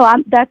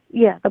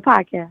 The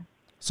podcast.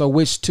 So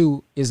which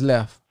two is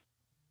left?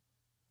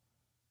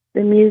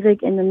 The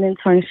music and the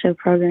mentorship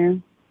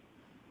program.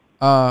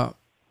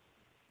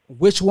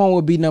 Which one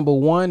would be number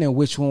one and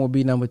which one would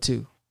be number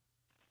two?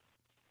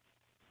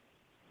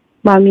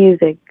 My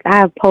music. I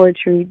have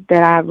poetry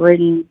that I've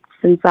written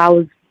since I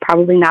was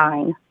probably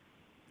 9.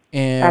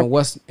 And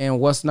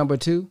what's number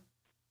two?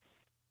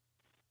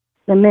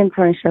 The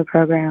mentorship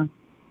program.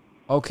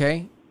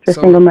 Okay. For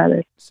single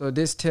mothers. So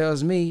this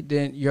tells me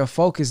then your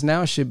focus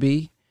now should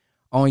be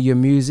on your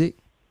music,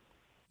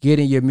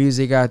 getting your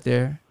music out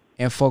there,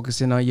 and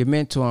focusing on your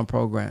mentoring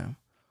program.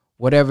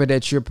 Whatever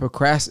that you're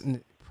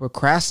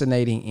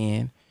procrastinating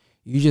in,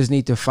 you just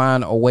need to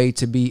find a way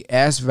to be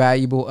as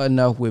valuable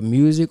enough with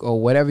music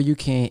or whatever you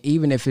can,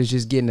 even if it's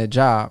just getting a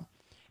job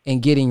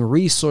and getting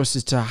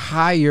resources to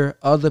hire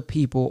other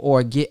people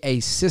or get a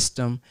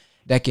system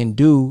that can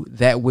do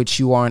that which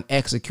you aren't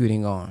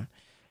executing on.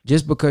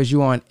 Just because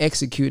you aren't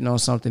executing on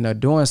something or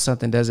doing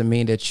something doesn't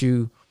mean that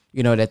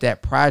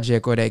that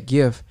project or that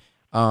gift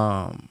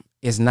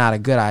is not a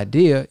good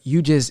idea.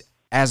 You just,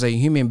 as a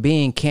human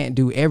being, can't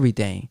do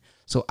everything.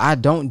 So I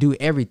don't do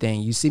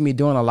everything. You see me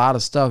doing a lot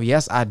of stuff.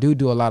 Yes, I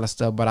do a lot of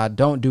stuff, but I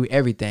don't do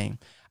everything.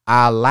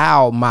 I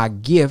allow my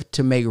gift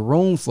to make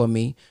room for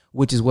me,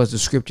 which is what the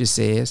scripture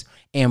says,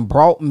 and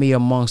brought me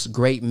amongst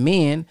great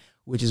men,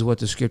 which is what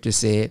the scripture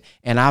said.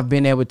 And I've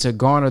been able to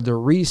garner the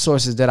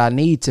resources that I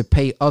need to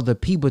pay other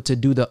people to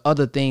do the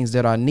other things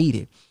that are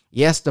needed.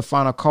 Yes, the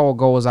final call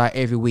goes out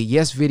every week.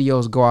 Yes,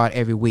 videos go out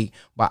every week,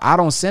 but I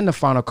don't send the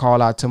final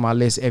call out to my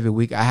list every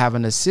week. I have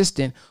an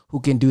assistant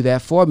who can do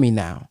that for me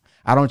now.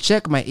 I don't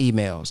check my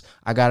emails.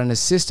 I got an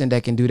assistant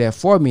that can do that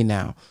for me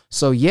now.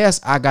 So yes,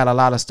 I got a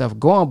lot of stuff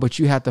going, but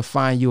you have to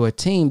find you a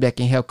team that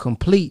can help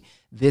complete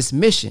this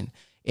mission.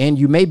 And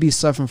you may be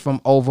suffering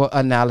from over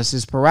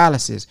analysis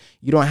paralysis.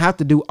 You don't have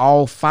to do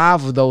all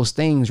 5 of those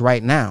things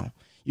right now.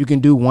 You can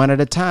do 1 at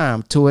a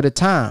time, 2 at a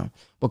time.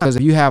 Because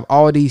if you have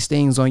all these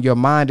things on your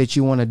mind that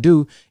you want to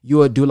do, you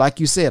will do like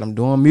you said, I'm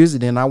doing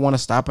music, then I want to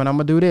stop and I'm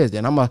going to do this.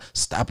 Then I'm going to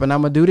stop and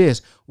I'm going to do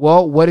this.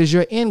 Well, what is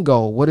your end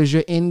goal? What is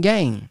your end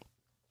game?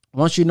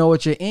 Once you know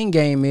what your end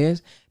game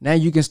is, now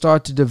you can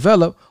start to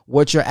develop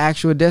what your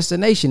actual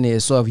destination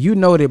is. So if you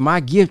know that my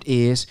gift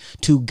is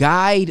to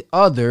guide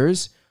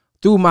others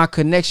through my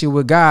connection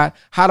with God,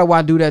 how do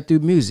I do that through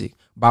music?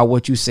 By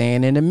what you're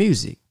saying in the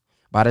music,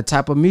 by the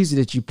type of music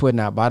that you're putting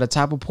out, by the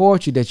type of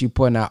poetry that you're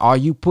putting out. Are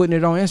you putting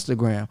it on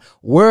Instagram?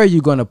 Where are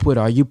you going to put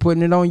it? Are you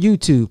putting it on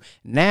YouTube?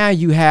 Now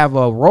you have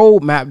a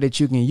roadmap that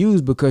you can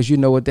use because you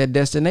know what that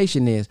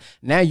destination is.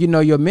 Now you know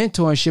your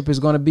mentorship is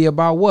going to be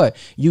about what?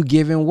 You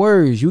giving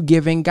words, you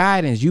giving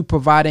guidance, you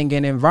providing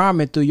an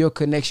environment through your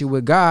connection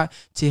with God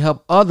to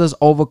help others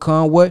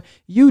overcome what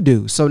you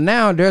do. So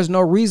now there's no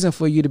reason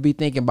for you to be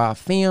thinking about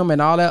film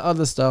and all that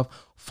other stuff.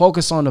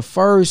 Focus on the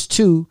first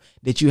 2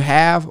 that you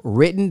have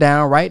written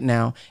down right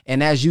now.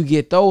 And as you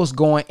get those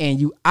going and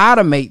you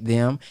automate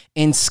them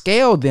and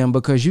scale them,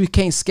 because you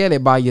can't scale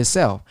it by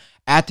yourself.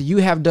 After you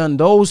have done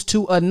those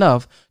 2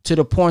 enough to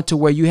the point to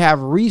where you have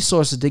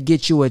resources to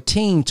get you a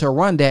team to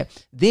run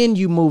that, then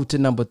you move to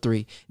number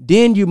 3.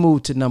 Then you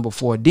move to number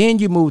 4. Then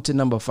you move to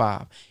number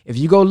 5. If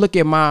you go look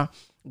at my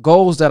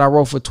goals that I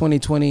wrote for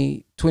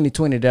 2020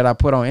 that I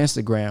put on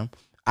Instagram,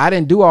 I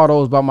didn't do all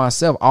those by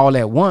myself all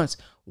at once.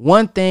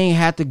 One thing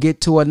had to get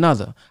to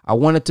another. I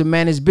wanted to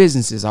manage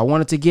businesses. I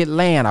wanted to get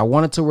land. I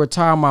wanted to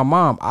retire my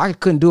mom. I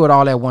couldn't do it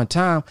all at one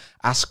time.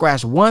 I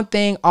scratched one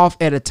thing off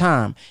at a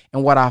time.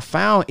 And what I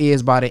found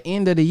is by the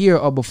end of the year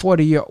or before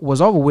the year was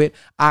over with,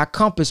 I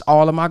accomplished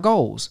all of my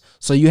goals.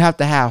 So you have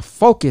to have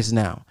focus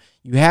now.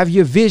 You have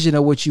your vision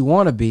of what you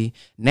want to be.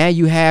 Now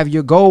you have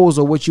your goals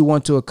or what you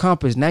want to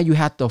accomplish. Now you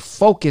have to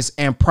focus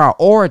and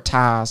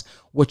prioritize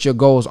what your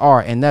goals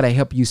are. And that'll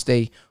help you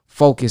stay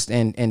focused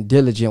and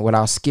diligent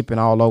without skipping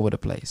all over the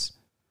place.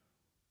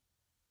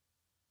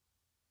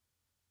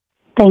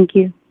 Thank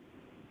you.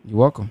 You're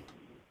welcome.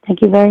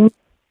 Thank you very much.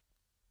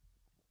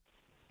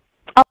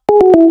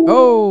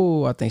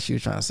 Oh, I think she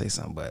was trying to say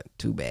something, but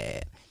too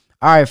bad.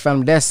 All right,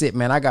 family, that's it,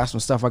 man. I got some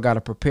stuff I got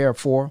to prepare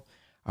for.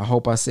 I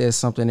hope I said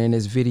something in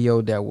this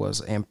video that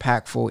was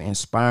impactful,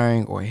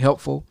 inspiring, or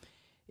helpful.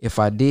 If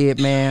I did,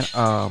 man,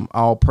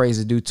 all praise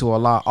is due to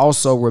Allah.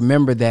 Also,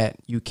 remember that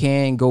you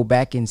can go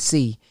back and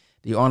see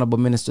the Honorable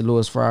Minister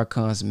Louis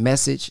Farrakhan's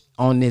message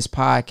on this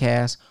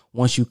podcast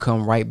once you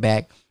come right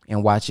back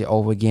and watch it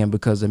over again,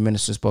 because the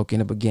minister spoke in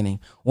the beginning.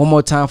 One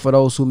more time for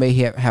those who may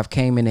have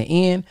came in the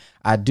end,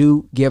 I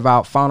do give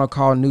out Final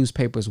Call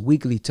newspapers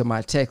weekly to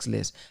my text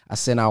list. I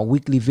send out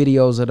weekly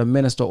videos of the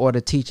minister or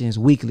the teachings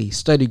weekly,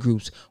 study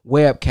groups,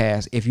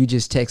 webcasts. If you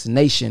just text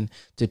NATION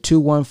to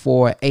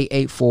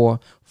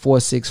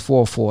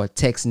 214-884-4644,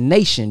 text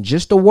NATION,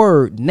 just the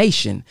word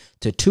NATION,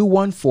 to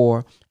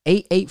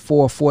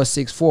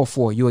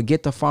 214-884-4644. You will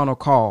get the Final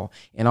Call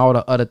and all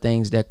the other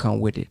things that come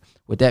with it.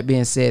 With that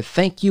being said,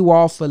 thank you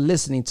all for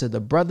listening to the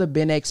Brother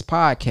Ben X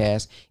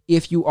podcast.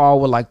 If you all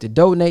would like to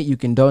donate, you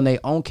can donate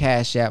on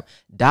Cash App,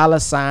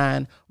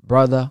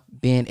 $Brother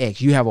Ben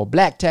X. You have a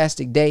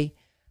blacktastic day.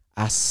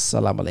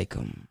 Assalamu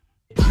alaikum.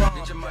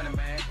 Get your money,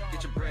 man.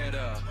 Get your bread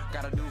up.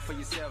 Gotta do for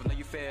yourself. Know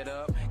you fed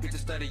up. Get your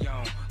study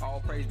on.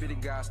 All praise be to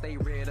God. Stay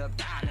read up.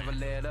 God never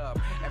let up.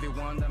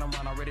 Everyone that I'm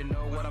around already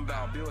know what I'm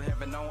about. Build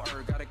heaven on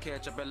earth. Gotta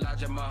catch up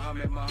Elijah,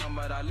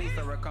 Muhammad Ali,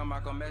 Farrakhan,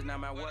 Malcolm X. Now,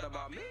 man, what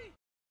about me?